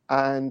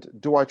 And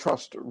do I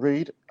trust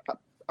Reed?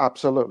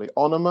 Absolutely.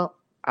 Onuma?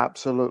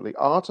 Absolutely.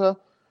 Arter?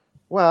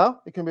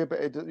 Well, it can be a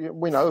bit,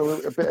 we know,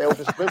 a bit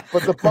elder,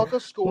 but the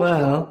bugger scores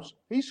goals.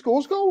 He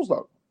scores goals,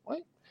 though,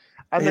 right?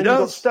 And then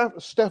you've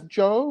got Steph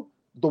Joe,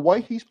 the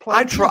way he's playing.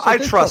 I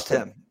trust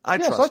him. I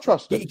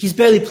trust him. He's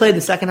barely played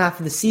the second half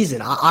of the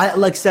season. I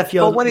like Steph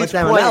Joe, when he's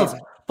playing.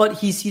 But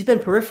he's been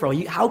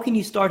peripheral. How can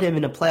you start him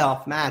in a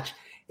playoff match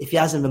if he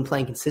hasn't been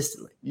playing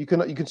consistently? You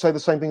can say the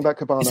same thing about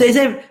Cabana.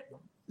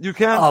 You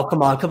can. Oh,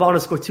 come on. Cabana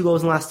scored 2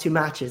 goals in the last 2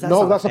 matches.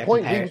 That's the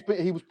point.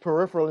 He was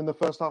peripheral in the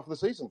first half of the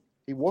season.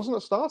 He wasn't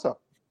a starter.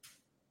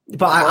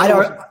 But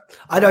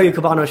I'd argue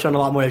Cabana has shown a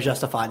lot more to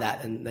justify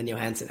that than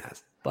Johansson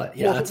has. But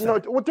yeah,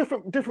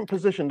 different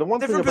position. The one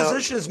different thing about,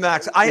 positions,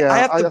 Max. I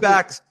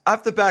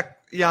have to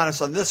back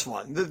Giannis on this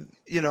one.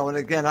 And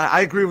again,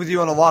 I agree with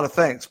you on a lot of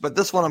things, but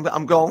this one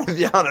I'm going with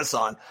Giannis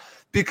on,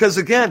 because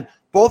again,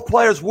 both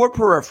players were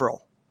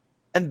peripheral,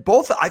 and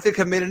both I think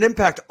have made an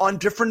impact on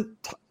different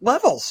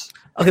levels.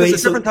 Okay,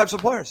 different types of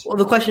players. Well,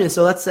 the question is,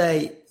 so let's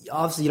say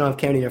obviously you don't have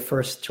Kearney in your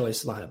first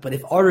choice lineup, but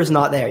if Arter's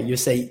not there, you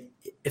say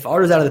if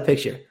Arter's out of the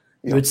picture,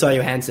 you would start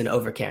Johansson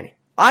over Kearney.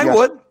 I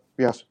would.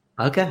 Yes.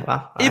 Okay.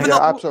 Wow. Even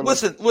though,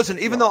 listen.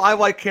 Even though I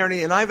like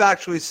Kearney, and I've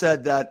actually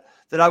said that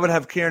I would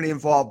have Kearney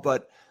involved,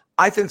 but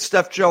I think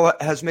Steph Joe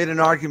has made an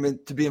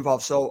argument to be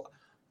involved. So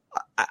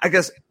I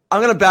guess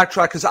I'm going to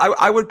backtrack because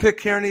I would pick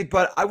Kearney,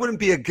 but I wouldn't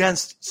be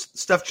against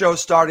Steph Joe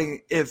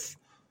starting if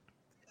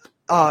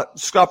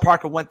Scott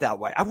Parker went that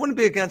way. I wouldn't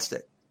be against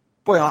it.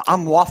 Boy,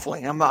 I'm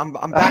waffling. I'm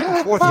back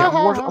and forth here.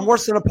 I'm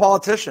worse than a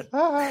politician.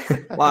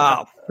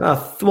 Wow.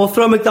 We'll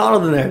throw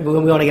McDonald in there. We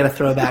want to get a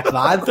throwback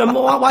vibe.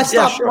 Why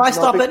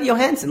stop at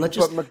Johansson? Let's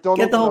just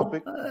get the whole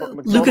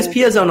Lucas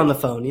Piazon on the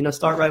phone.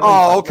 Start right.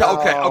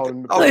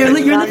 Okay. You're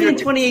living in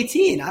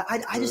 2018.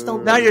 I just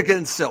don't. Now you're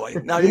getting silly.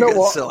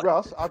 Silly.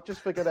 Russ, I've just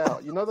figured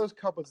out. You know those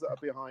cupboards that are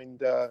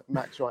behind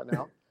Max right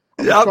now?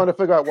 I'm trying to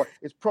figure out what.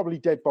 It's probably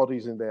dead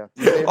bodies in there.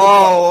 Okay.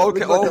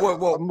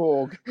 A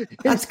morgue.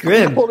 That's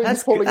grim.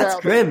 That's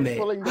grim, mate.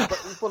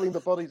 Pulling the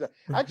bodies out.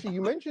 Actually,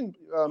 you mentioned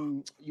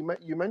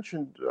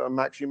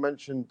Max. You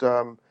mentioned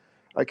Kevin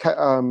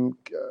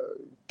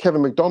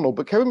McDonald,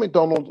 but Kevin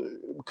McDonald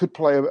could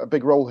play a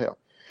big role here.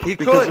 He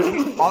could.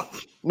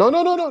 No.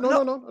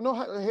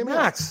 Hear me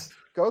Max,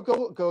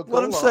 go.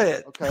 Let him say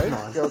it. Okay.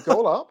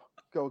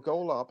 Go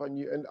goal up,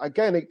 and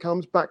again, it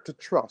comes back to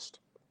trust.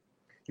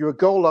 You're a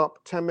goal up,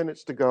 10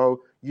 minutes to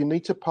go. You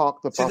need to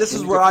park the bus. See, this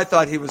is where I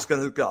thought he was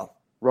going to go.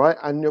 Right,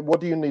 and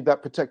what do you need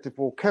that protective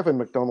ball? Kevin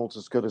McDonald's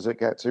as good as it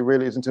gets. He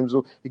really is in terms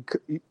of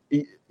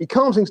he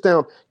calms things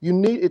down.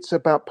 It's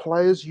about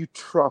players you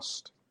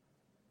trust,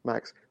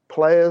 Max.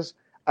 Players,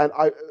 and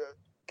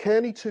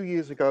Kearney 2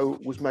 years ago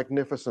was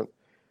magnificent.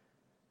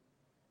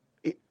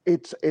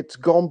 It's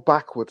gone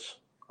backwards.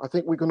 I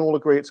think we can all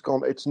agree it's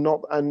gone. It's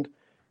not, and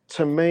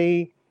to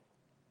me,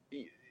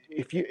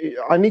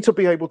 I need to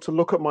be able to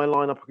look at my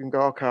lineup and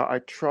go, okay, I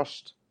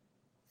trust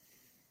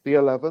the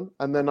 11,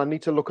 and then I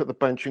need to look at the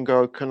bench and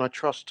go, can I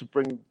trust to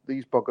bring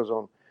these buggers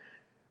on?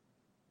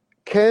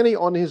 Kearney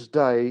on his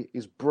day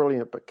is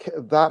brilliant, but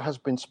that has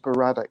been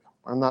sporadic,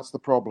 and that's the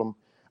problem.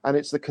 And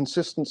it's the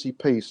consistency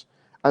piece.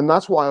 And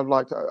that's why I've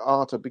liked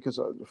Arter, because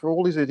for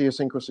all his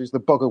idiosyncrasies, the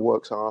bugger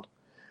works hard.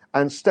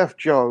 And Steph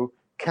Joe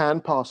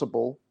can pass a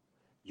ball.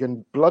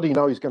 You bloody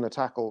know he's going to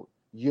tackle.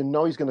 You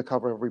know he's going to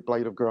cover every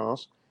blade of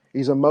grass.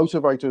 He's a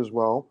motivator as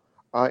well,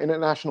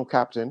 international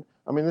captain.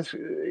 I mean,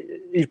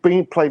 he's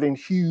been played in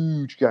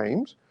huge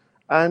games,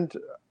 and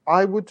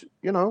I would,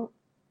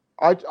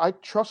 I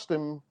trust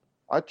him.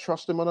 I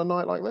trust him on a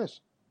night like this.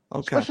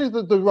 Okay. Especially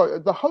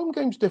the home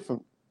game's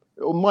different,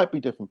 or might be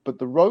different, but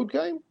the road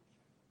game,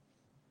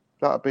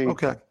 that'd be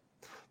okay.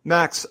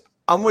 Max,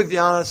 I'm with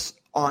Giannis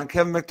on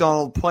Kevin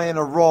McDonald playing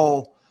a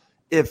role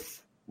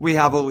if we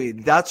have a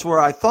lead. That's where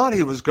I thought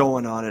he was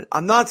going on it.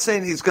 I'm not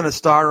saying he's going to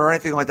start or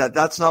anything like that.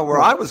 That's not where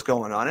I was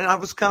going on it. I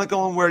was kind of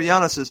going where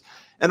Giannis is.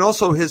 And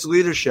also his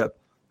leadership,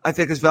 I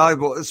think, is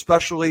valuable,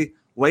 especially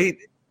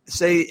late,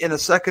 say, in a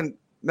second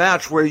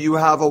match where you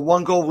have a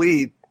 1-goal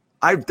lead.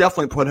 I've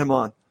definitely put him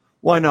on.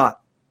 Why not?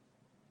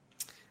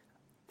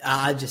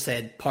 I just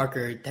said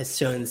Parker has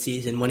shown the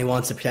season when he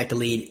wants to protect the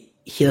lead,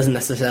 he doesn't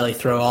necessarily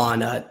throw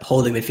on a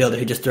holding midfielder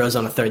who just throws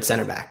on a third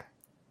center back.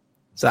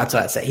 So that's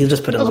what I'd say. He'll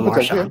just put in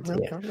Lamar Sean.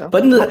 Yeah.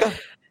 But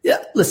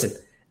listen,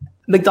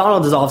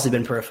 McDonald has obviously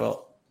been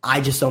peripheral.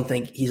 I just don't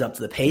think he's up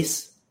to the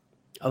pace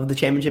of the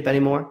championship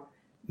anymore.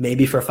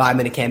 Maybe for a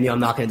 5-minute cameo, I'm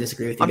not going to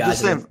disagree with you guys.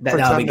 Just saying,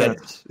 that would be good.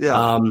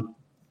 Yeah.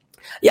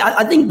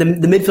 I think the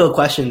midfield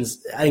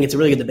questions, I think it's a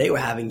really good debate we're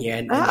having here.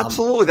 And,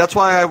 absolutely. That's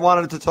why I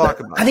wanted to talk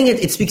about it. I think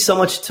it speaks so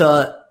much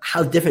to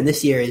how different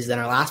this year is than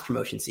our last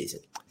promotion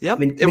season. Yep. I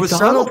mean,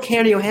 McDonald,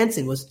 Kearney,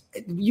 Johansson was,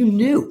 you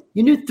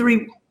knew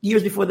 3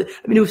 years before it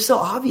was so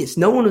obvious.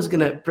 No one was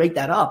going to break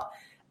that up.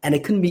 And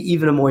it couldn't be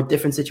even a more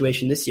different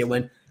situation this year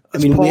when,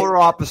 it's polar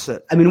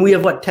opposite. I mean, we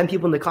have 10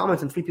 people in the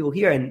comments and 3 people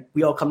here, and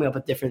we all coming up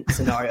with different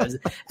scenarios.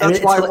 That's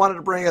why I wanted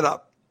to bring it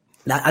up.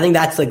 I think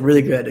that's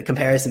really good a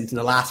comparison to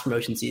the last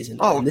promotion season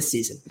and this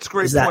season. It's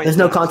great. There's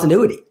no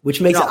continuity,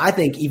 which makes it, I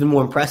think, even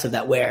more impressive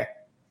that we're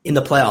in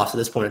the playoffs at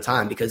this point in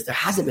time because there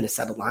hasn't been a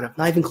settled lineup,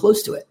 not even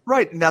close to it.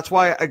 Right, and that's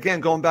why, again,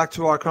 going back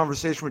to our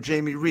conversation with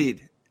Jamie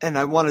Reed, and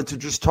I wanted to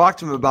just talk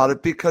to him about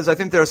it because I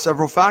think there are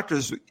several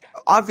factors.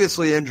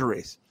 Obviously,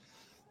 injuries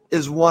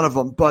is one of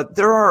them, but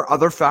there are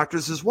other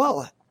factors as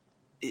well.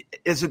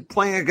 Is it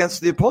playing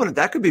against the opponent?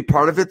 That could be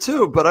part of it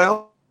too, but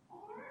I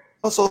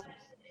also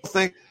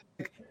think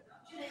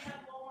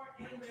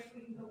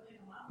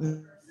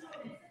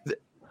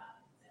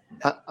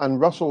and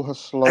Russell has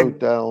slowed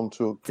down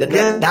to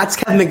that's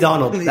Kevin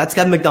McDonald. That's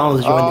Kevin McDonald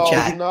who's joined the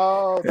chat.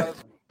 No,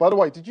 by the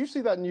way, did you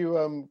see that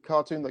new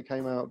cartoon that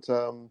came out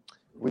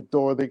with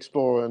Dora the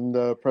Explorer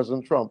and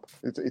President Trump?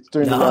 It's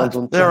doing the rounds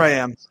on. There I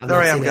am,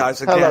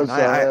 guys. Again, hello,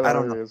 sir. I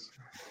don't know.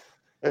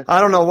 I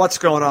don't know what's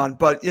going on,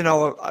 but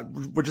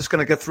we're just going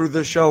to get through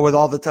this show with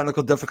all the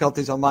technical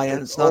difficulties on my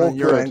end. It's not on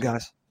your end,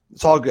 guys.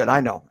 It's all good.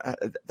 I know.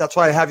 That's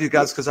why I have you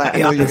guys because I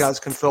know you guys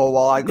can fill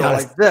while I go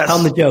like this. Tell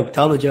them the joke.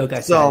 Tell them the joke.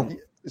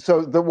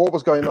 So what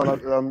was going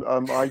on?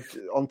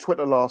 On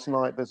Twitter last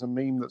night, there's a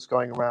meme that's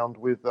going around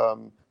with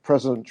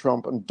President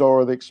Trump and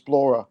Dora the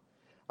Explorer.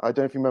 I don't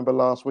know if you remember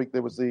last week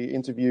there was the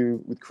interview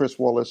with Chris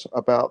Wallace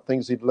about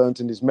things he'd learned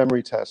in his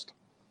memory test,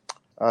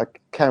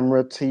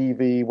 camera,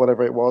 TV,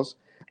 whatever it was.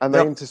 And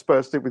they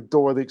interspersed it with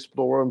Dora the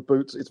Explorer and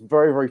Boots. It's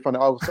very, very funny.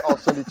 I'll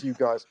send it to you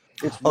guys.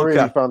 It's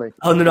really funny.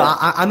 Oh, no.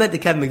 I meant the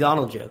Kevin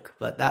McDonald joke,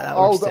 but that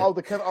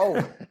the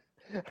Kevin.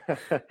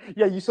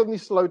 Yeah, you suddenly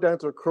slowed down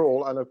to a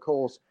crawl. And, of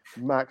course,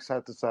 Max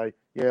had to say,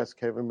 yes,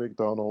 Kevin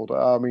McDonald.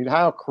 I mean,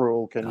 how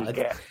cruel can you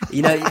get?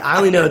 I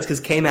only know it's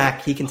because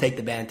K-Mac, he can take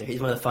the banter. He's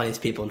one of the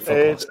funniest people in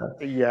football.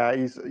 Yeah,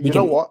 you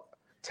know what?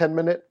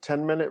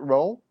 10-minute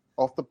roll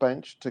off the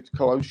bench to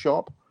close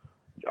shop.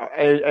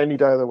 Any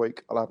day of the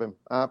week, I'll have him.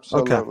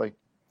 Absolutely. Okay.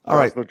 All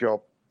right. That's the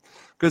job.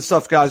 Good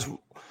stuff, guys. We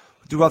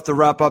do have to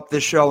wrap up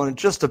this show in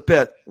just a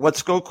bit.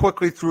 Let's go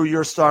quickly through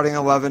your starting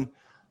 11.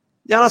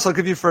 Giannis, I'll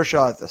give you first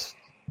shot at this.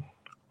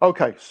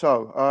 Okay,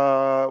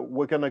 so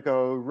we're going to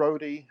go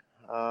Rhodey,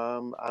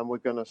 and we're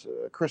going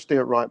to Christie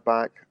at right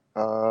back,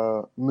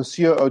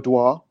 Monsieur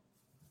Odoi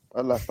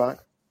at left back,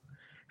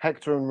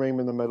 Hector and Ream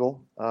in the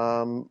middle,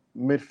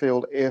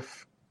 midfield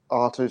if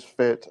Arter's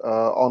fit,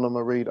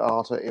 Onoma Reed,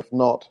 Arter. If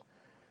not,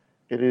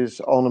 it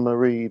is Onoma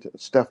Reed,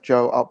 Steph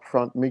Joe up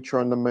front,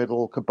 Mitra in the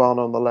middle,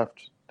 Cabana on the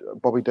left,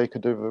 Bobby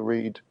Decordova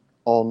Reed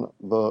on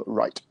the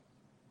right.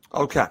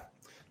 Okay.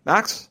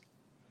 Max?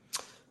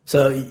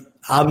 So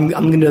I'm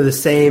going to do the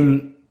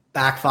same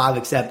back five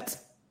except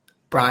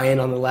Brian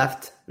on the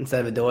left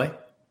instead of Adoy.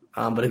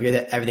 But agree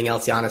that everything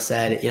else Giannis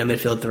said,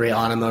 midfield three,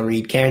 Onuma,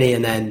 Reed, Kearney,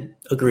 and then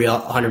agree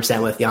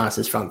 100% with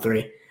Giannis's front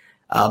three.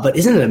 But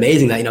isn't it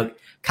amazing that,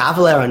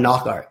 Cavallero and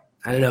Knockaert,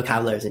 I don't know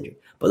Cavallero's injured,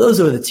 but those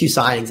are the two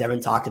signings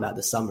everyone talked about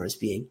this summer as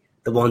being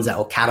the ones that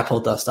will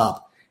catapult us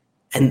up.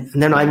 And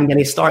they're not even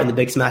getting a start in the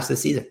big smash this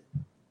season.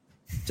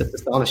 Just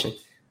astonishing.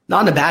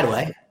 Not in a bad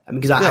way.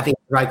 Because I think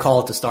it's the right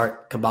call to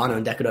start Cabano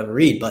and Deckard over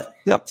Reed, but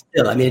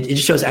still, it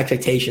just shows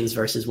expectations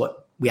versus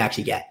what we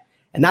actually get.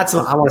 And that's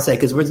what I want to say,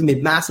 because we're going to be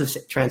a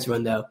massive transfer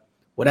window,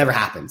 whatever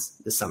happens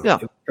this summer,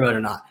 if we're promoted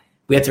or not.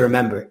 We have to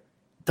remember,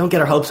 don't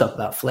get our hopes up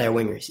about Flair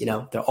wingers.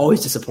 They'll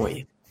always disappoint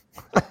you.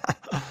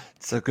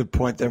 It's a good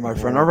point there, my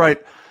friend. All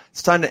right,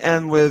 it's time to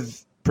end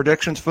with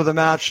predictions for the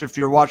match. If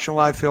you're watching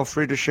live, feel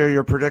free to share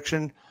your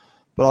prediction,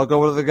 but I'll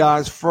go with the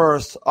guys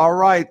first. All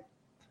right,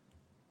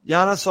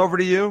 Giannis, over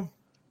to you.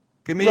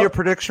 Give me your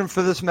prediction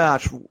for this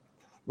match. What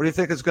do you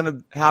think is going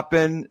to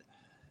happen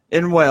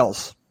in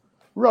Wales?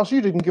 Russ,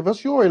 you didn't give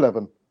us your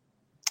 11.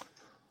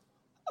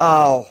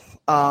 Oh,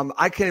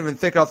 I can't even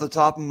think off the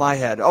top of my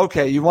head.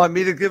 Okay, you want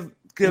me to give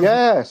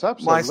yes,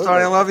 absolutely. My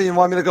starting 11? You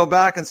want me to go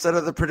back instead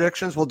of the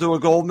predictions? We'll do a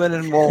Goldman,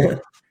 and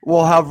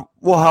we'll have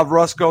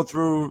Russ go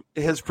through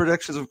his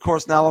predictions. Of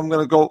course, now I'm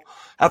going to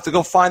have to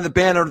go find the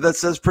banner that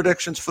says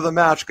predictions for the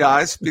match,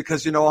 guys,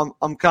 because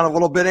I'm kind of a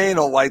little bit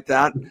anal like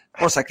that. Of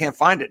course, I can't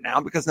find it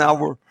now because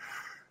now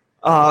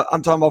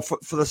I'm talking about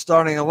for the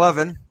starting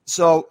 11.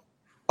 So,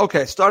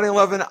 okay, starting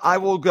 11, I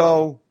will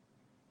go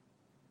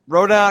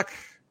Rodak.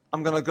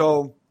 I'm going to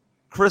go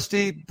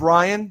Christie,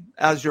 Brian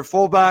as your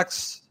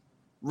fullbacks,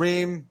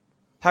 Reem,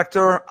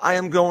 Hector. I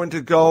am going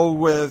to go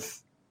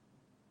with.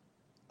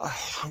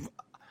 I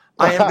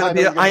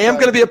am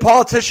going to be a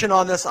politician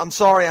on this. I'm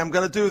sorry. I'm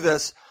going to do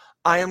this.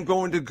 I am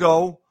going to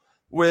go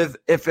with,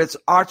 if it's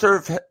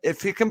Arthur,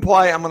 if he can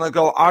play, I'm going to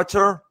go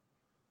Arthur,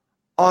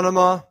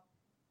 Onuma,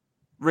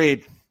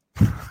 Reed.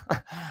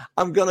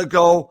 I'm going to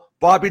go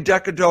Bobby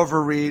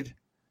Deckard-Reed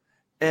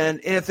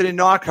and Anthony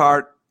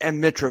Knockaert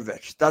and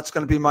Mitrovic. That's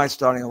going to be my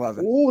starting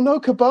 11. Oh, no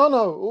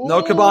Cabano. Ooh.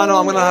 No Cabano.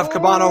 I'm going to have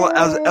Cabano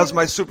as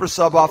my super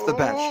sub off the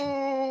bench.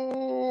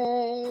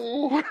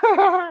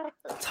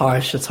 It's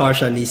harsh. It's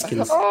harsh on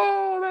Neeskens.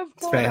 Oh, that's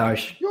tough. It's very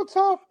harsh. You're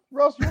tough,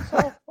 Russ. You're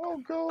tough.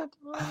 Oh, God.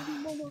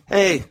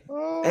 Hey,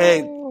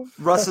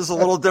 Russ is a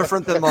little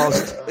different than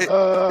most.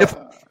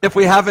 If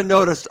we haven't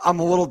noticed, I'm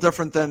a little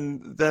different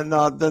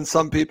than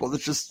some people.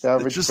 It's just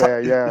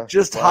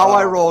how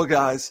I roll,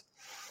 guys.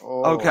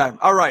 Oh. Okay,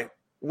 all right.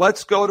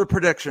 Let's go to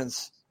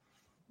predictions.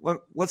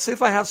 Let's see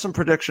if I have some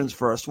predictions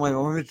first. Wait,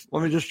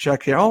 let me just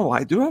check here. Oh,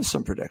 I do have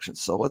some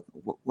predictions. So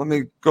let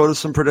me go to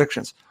some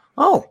predictions.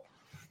 Oh,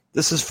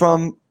 this is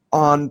from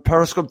on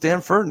Periscope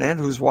Dan Ferdinand,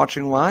 who's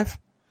watching live.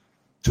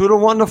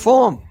 2-1 to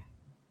Fulham.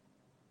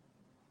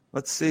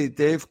 Let's see.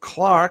 Dave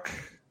Clark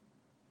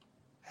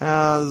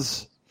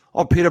has.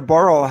 Oh,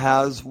 Peterborough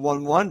has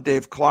 1-1.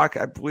 Dave Clark,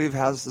 I believe,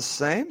 has the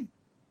same.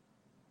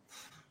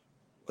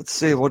 Let's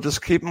see. We'll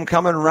just keep them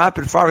coming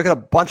rapid fire. We got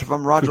a bunch of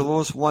them. Roger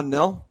Lewis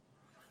 1-0.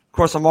 Of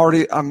course, I'm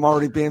already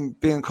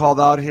being called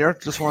out here.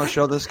 Just want to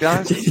show this,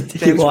 guys.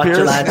 James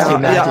Pierce.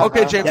 Yeah,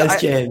 okay, James. Yes,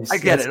 James. I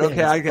get it. James.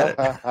 Okay, I get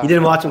it. You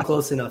didn't watch him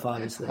close enough,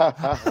 obviously. I'm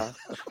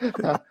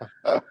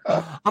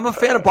a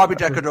fan of Bobby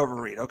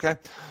Deckard-Reed. Okay,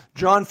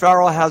 John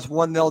Farrell has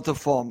 1-0 to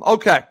Fulham.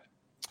 Okay.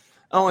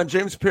 Oh, and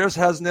James Pierce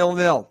has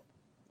 0-0.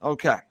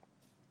 Okay.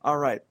 All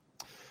right.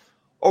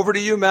 Over to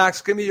you,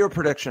 Max. Give me your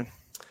prediction.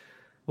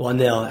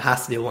 1-0. It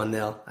has to be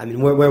 1-0. I mean,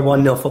 we're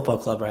 1-0 football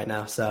club right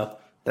now, so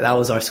that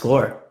was our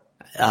score.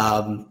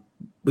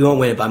 We won't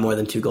win it by more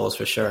than 2 goals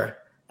for sure,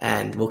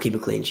 and we'll keep a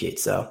clean sheet.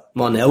 So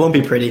 1-0. It won't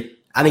be pretty.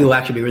 I think it will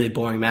actually be a really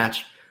boring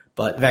match,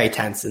 but very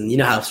tense, and you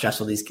know how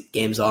stressful these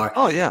games are.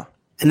 Oh, yeah.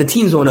 And the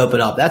teams won't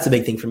open up. That's a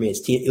big thing for me.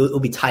 It'll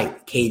be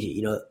tight,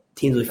 cagey.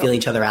 Teams will be feeling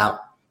each other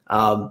out.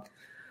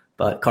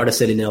 But Cardiff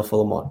City 0,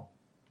 Fulham 1.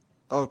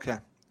 Okay.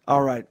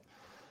 All right.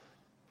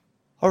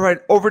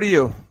 Over to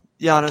you,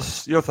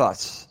 Giannis. Your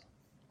thoughts.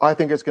 I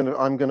think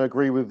I'm going to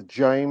agree with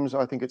James.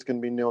 I think it's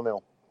going to be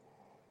 0-0.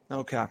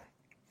 Okay.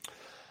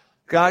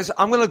 Guys,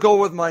 I'm going to go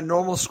with my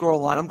normal score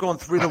line. I'm going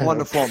 3-1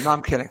 to Fulham. No,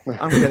 I'm kidding.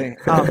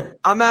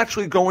 I'm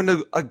actually going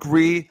to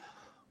agree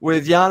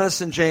with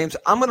Giannis and James.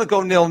 I'm going to go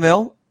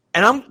 0-0,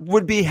 and I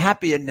would be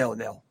happy at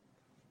 0-0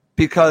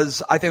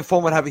 because I think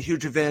Fulham would have a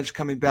huge advantage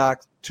coming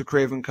back to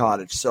Craven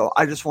Cottage. So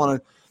I just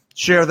want to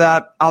share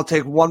that. I'll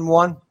take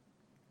 1-1,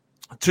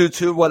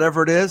 2-2,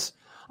 whatever it is.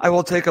 I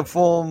will take a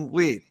Fulham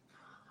lead.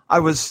 I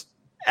was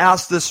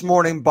asked this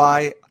morning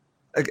by,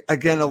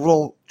 again, a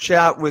little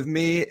chat with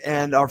me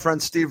and our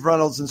friend Steve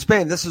Reynolds in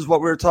Spain. This is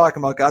what we were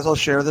talking about, guys. I'll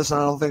share this, and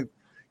I don't think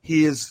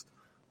he is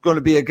going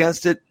to be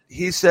against it.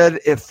 He said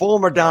if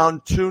Fulham are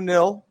down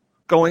 2-0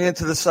 going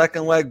into the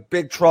second leg,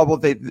 big trouble.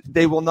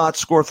 They will not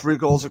score 3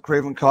 goals at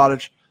Craven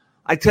Cottage.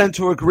 I tend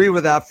to agree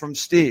with that from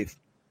Steve,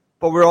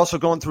 but we're also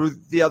going through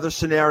the other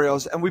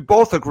scenarios, and we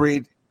both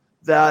agreed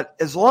that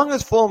as long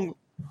as Fulham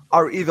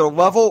are either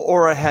level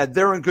or ahead,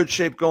 they're in good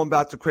shape going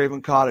back to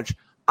Craven Cottage.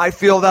 I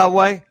feel that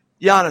way.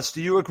 Giannis,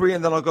 do you agree?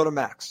 And then I'll go to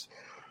Max.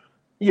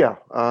 Yeah,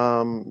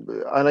 and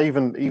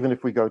even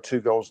if we go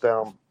 2 goals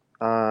down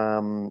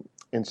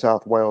in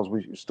South Wales,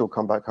 we still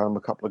come back home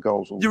a couple of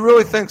goals. You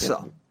really think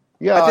so?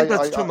 Yeah, I think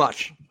that's too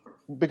much.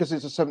 Because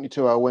it's a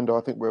 72-hour window.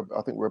 I think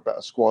we're a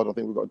better squad. I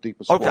think we've got a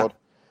deeper squad,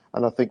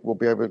 and I think we'll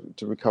be able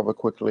to recover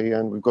quickly.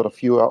 And we've got a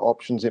fewer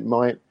options. It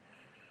might,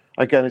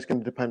 again, it's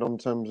going to depend on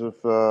terms of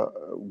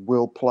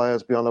will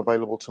players be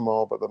unavailable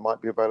tomorrow, but they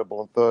might be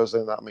available on Thursday,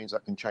 and that means I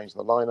can change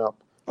the lineup.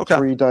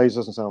 3 days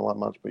doesn't sound like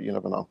much, but you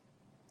never know.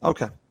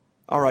 Okay.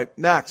 All right,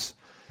 Max,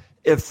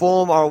 if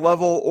Fulham are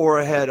level or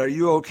ahead, are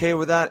you okay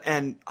with that?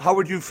 And how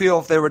would you feel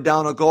if they were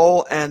down a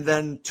goal and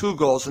then 2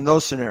 goals in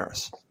those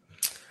scenarios?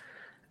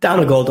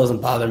 Down a goal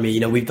doesn't bother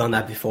me. We've done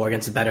that before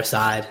against a better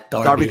side,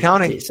 Derby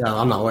County. So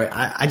I'm not worried.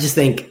 I just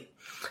think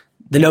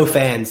the no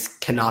fans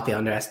cannot be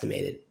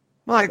underestimated.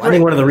 Well, I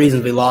think one of the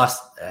reasons we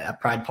lost at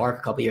Pride Park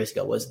a couple of years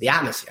ago was the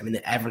atmosphere. I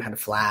mean, everyone had a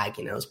flag,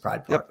 it was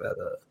Pride Park. Yep.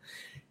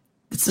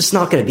 It's just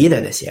not going to be there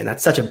this year. And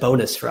that's such a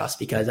bonus for us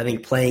because I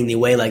think playing the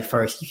away leg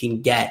first, you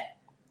can get,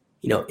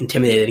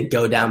 intimidated and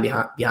go down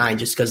behind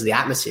just because of the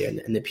atmosphere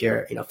and the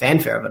pure,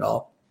 fanfare of it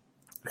all.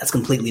 That's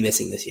completely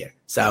missing this year.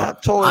 So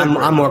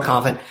I'm more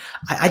confident.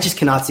 I just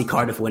cannot see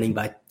Cardiff winning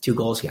by 2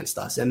 goals against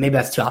us. And maybe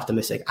that's too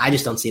optimistic. I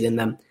just don't see it in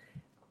them.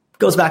 It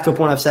goes back to a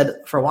point I've said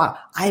for a while.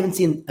 I haven't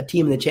seen a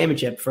team in the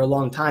championship for a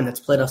long time that's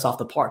played us off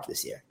the park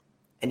this year.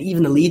 And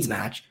even the Leeds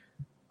match,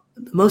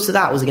 most of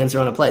that was against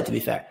their own play, to be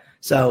fair.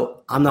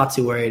 So I'm not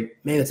too worried.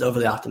 Maybe it's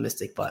overly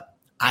optimistic, but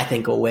I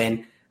think we'll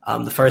win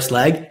the first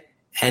leg.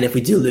 And if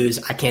we do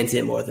lose, I can't see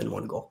it more than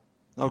 1 goal.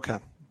 Okay.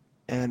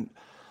 And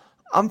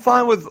I'm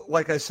fine with,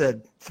 like I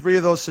said, 3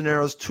 of those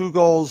scenarios, 2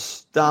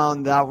 goals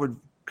down, that would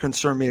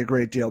concern me a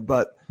great deal.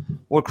 But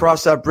we'll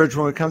cross that bridge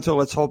when we come to it.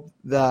 Let's hope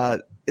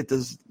that it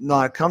does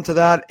not come to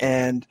that.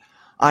 And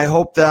I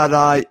hope that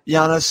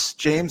Giannis,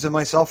 James, and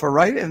myself are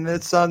right, and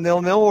it's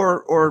 0-0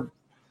 or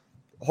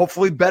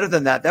hopefully better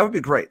than that. That would be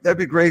great. That'd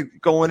be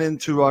great going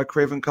into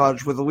Craven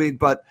Cottage with the lead.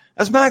 But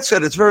as Max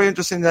said, it's very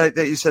interesting that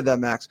you said that,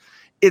 Max.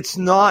 It's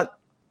not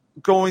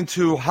going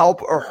to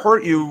help or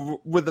hurt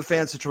you with the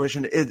fan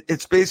situation.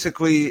 It's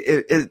basically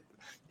it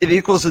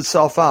equals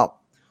itself out.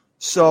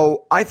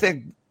 So I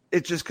think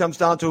it just comes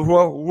down to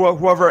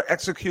whoever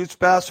executes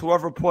best,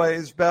 whoever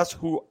plays best,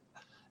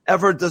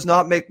 whoever does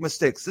not make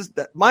mistakes.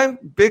 My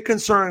big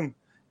concern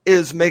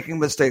is making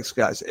mistakes,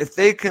 guys. If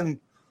they can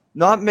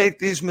not make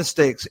these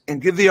mistakes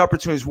and give the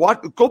opportunities.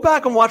 Go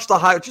back and watch the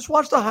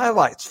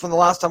highlights from the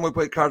last time we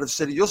played Cardiff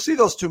City. You'll see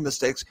those 2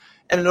 mistakes,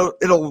 and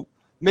it'll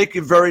make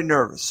you very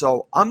nervous.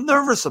 So I'm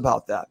nervous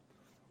about that.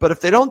 But if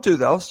they don't do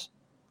those,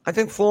 I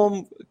think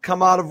Fulham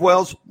come out of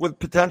Wales with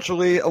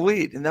potentially a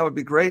lead, and that would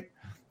be great.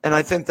 And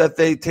I think that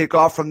they take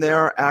off from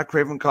there at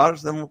Craven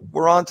Cottage. Then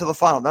we're on to the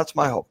final. That's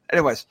my hope.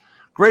 Anyways,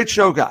 great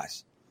show,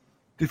 guys.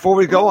 Before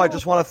we go, I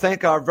just want to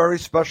thank our very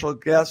special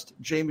guest,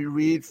 Jamie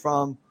Reed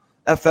from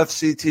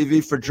FFC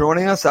TV, for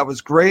joining us. That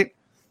was great.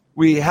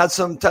 We had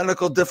some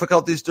technical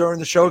difficulties during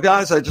the show,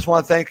 guys. I just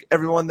want to thank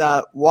everyone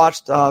that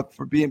watched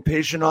for being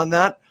patient on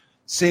that.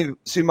 See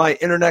my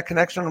internet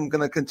connection. I'm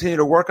going to continue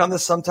to work on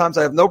this. Sometimes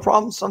I have no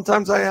problems.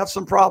 Sometimes I have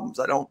some problems.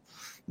 I don't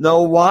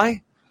know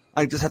why.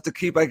 I just have to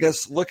keep, I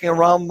guess, looking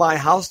around my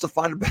house to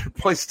find a better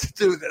place to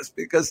do this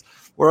because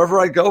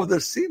wherever I go, there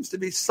seems to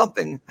be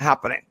something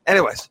happening.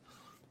 Anyways,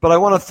 but I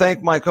want to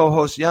thank my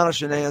co-hosts,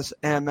 Giannis Janaeus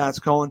and Max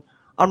Cohen.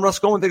 I'm Russ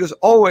Cohen. Thank you, as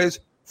always,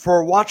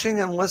 for watching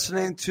and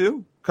listening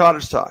to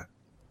Cottage Talk.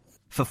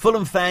 For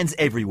Fulham fans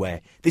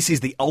everywhere, this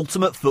is the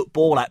ultimate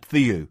football app for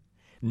you.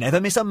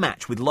 Never miss a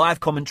match with live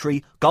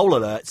commentary, goal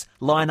alerts,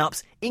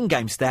 lineups,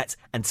 in-game stats,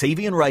 and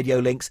TV and radio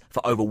links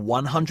for over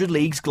 100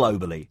 leagues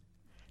globally.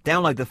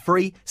 Download the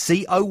free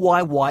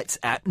COY Whites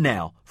app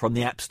now from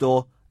the App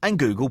Store and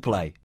Google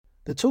Play.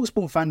 The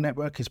TalkSport Fan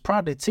Network is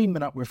proudly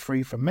teaming up with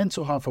Free for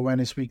Mental Health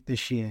Awareness Week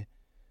this year.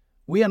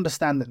 We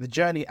understand that the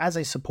journey as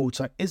a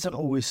supporter isn't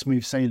always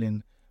smooth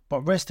sailing,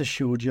 but rest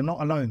assured you're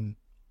not alone.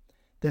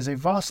 There's a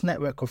vast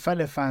network of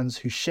fellow fans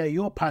who share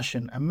your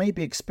passion and may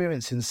be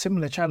experiencing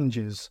similar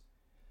challenges.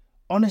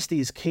 Honesty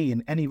is key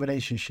in any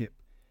relationship.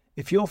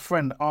 If your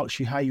friend asks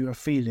you how you are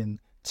feeling,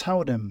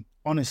 tell them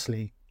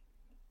honestly.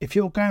 If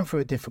you're going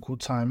through a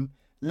difficult time,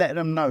 let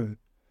them know.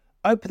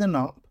 Opening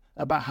up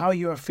about how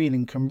you are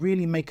feeling can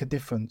really make a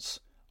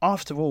difference.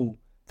 After all,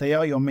 they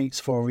are your mates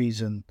for a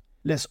reason.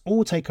 Let's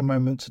all take a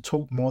moment to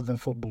talk more than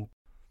football.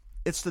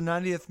 It's the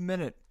 90th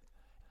minute,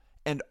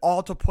 and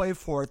all to play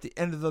for at the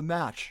end of the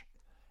match.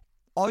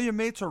 All your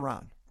mates are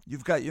around.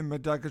 You've got your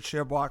McNugget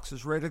share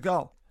boxes ready to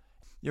go.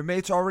 Your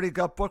mates already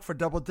got booked for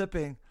double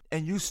dipping,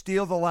 and you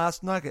steal the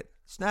last nugget,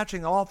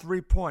 snatching all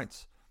 3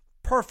 points.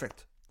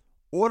 Perfect.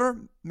 Order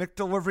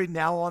McDelivery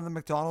now on the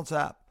McDonald's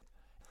app.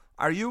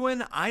 Are you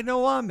in? I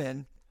know I'm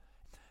in.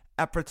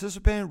 At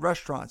participating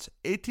restaurants,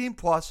 18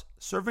 plus,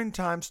 serving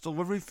times,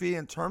 delivery fee,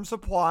 and terms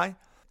apply.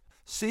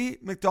 See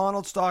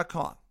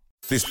McDonald's.com.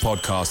 This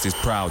podcast is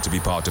proud to be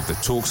part of the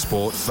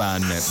TalkSport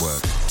Fan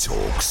Network.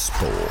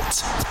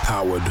 TalkSport.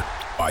 Powered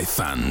by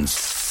fans.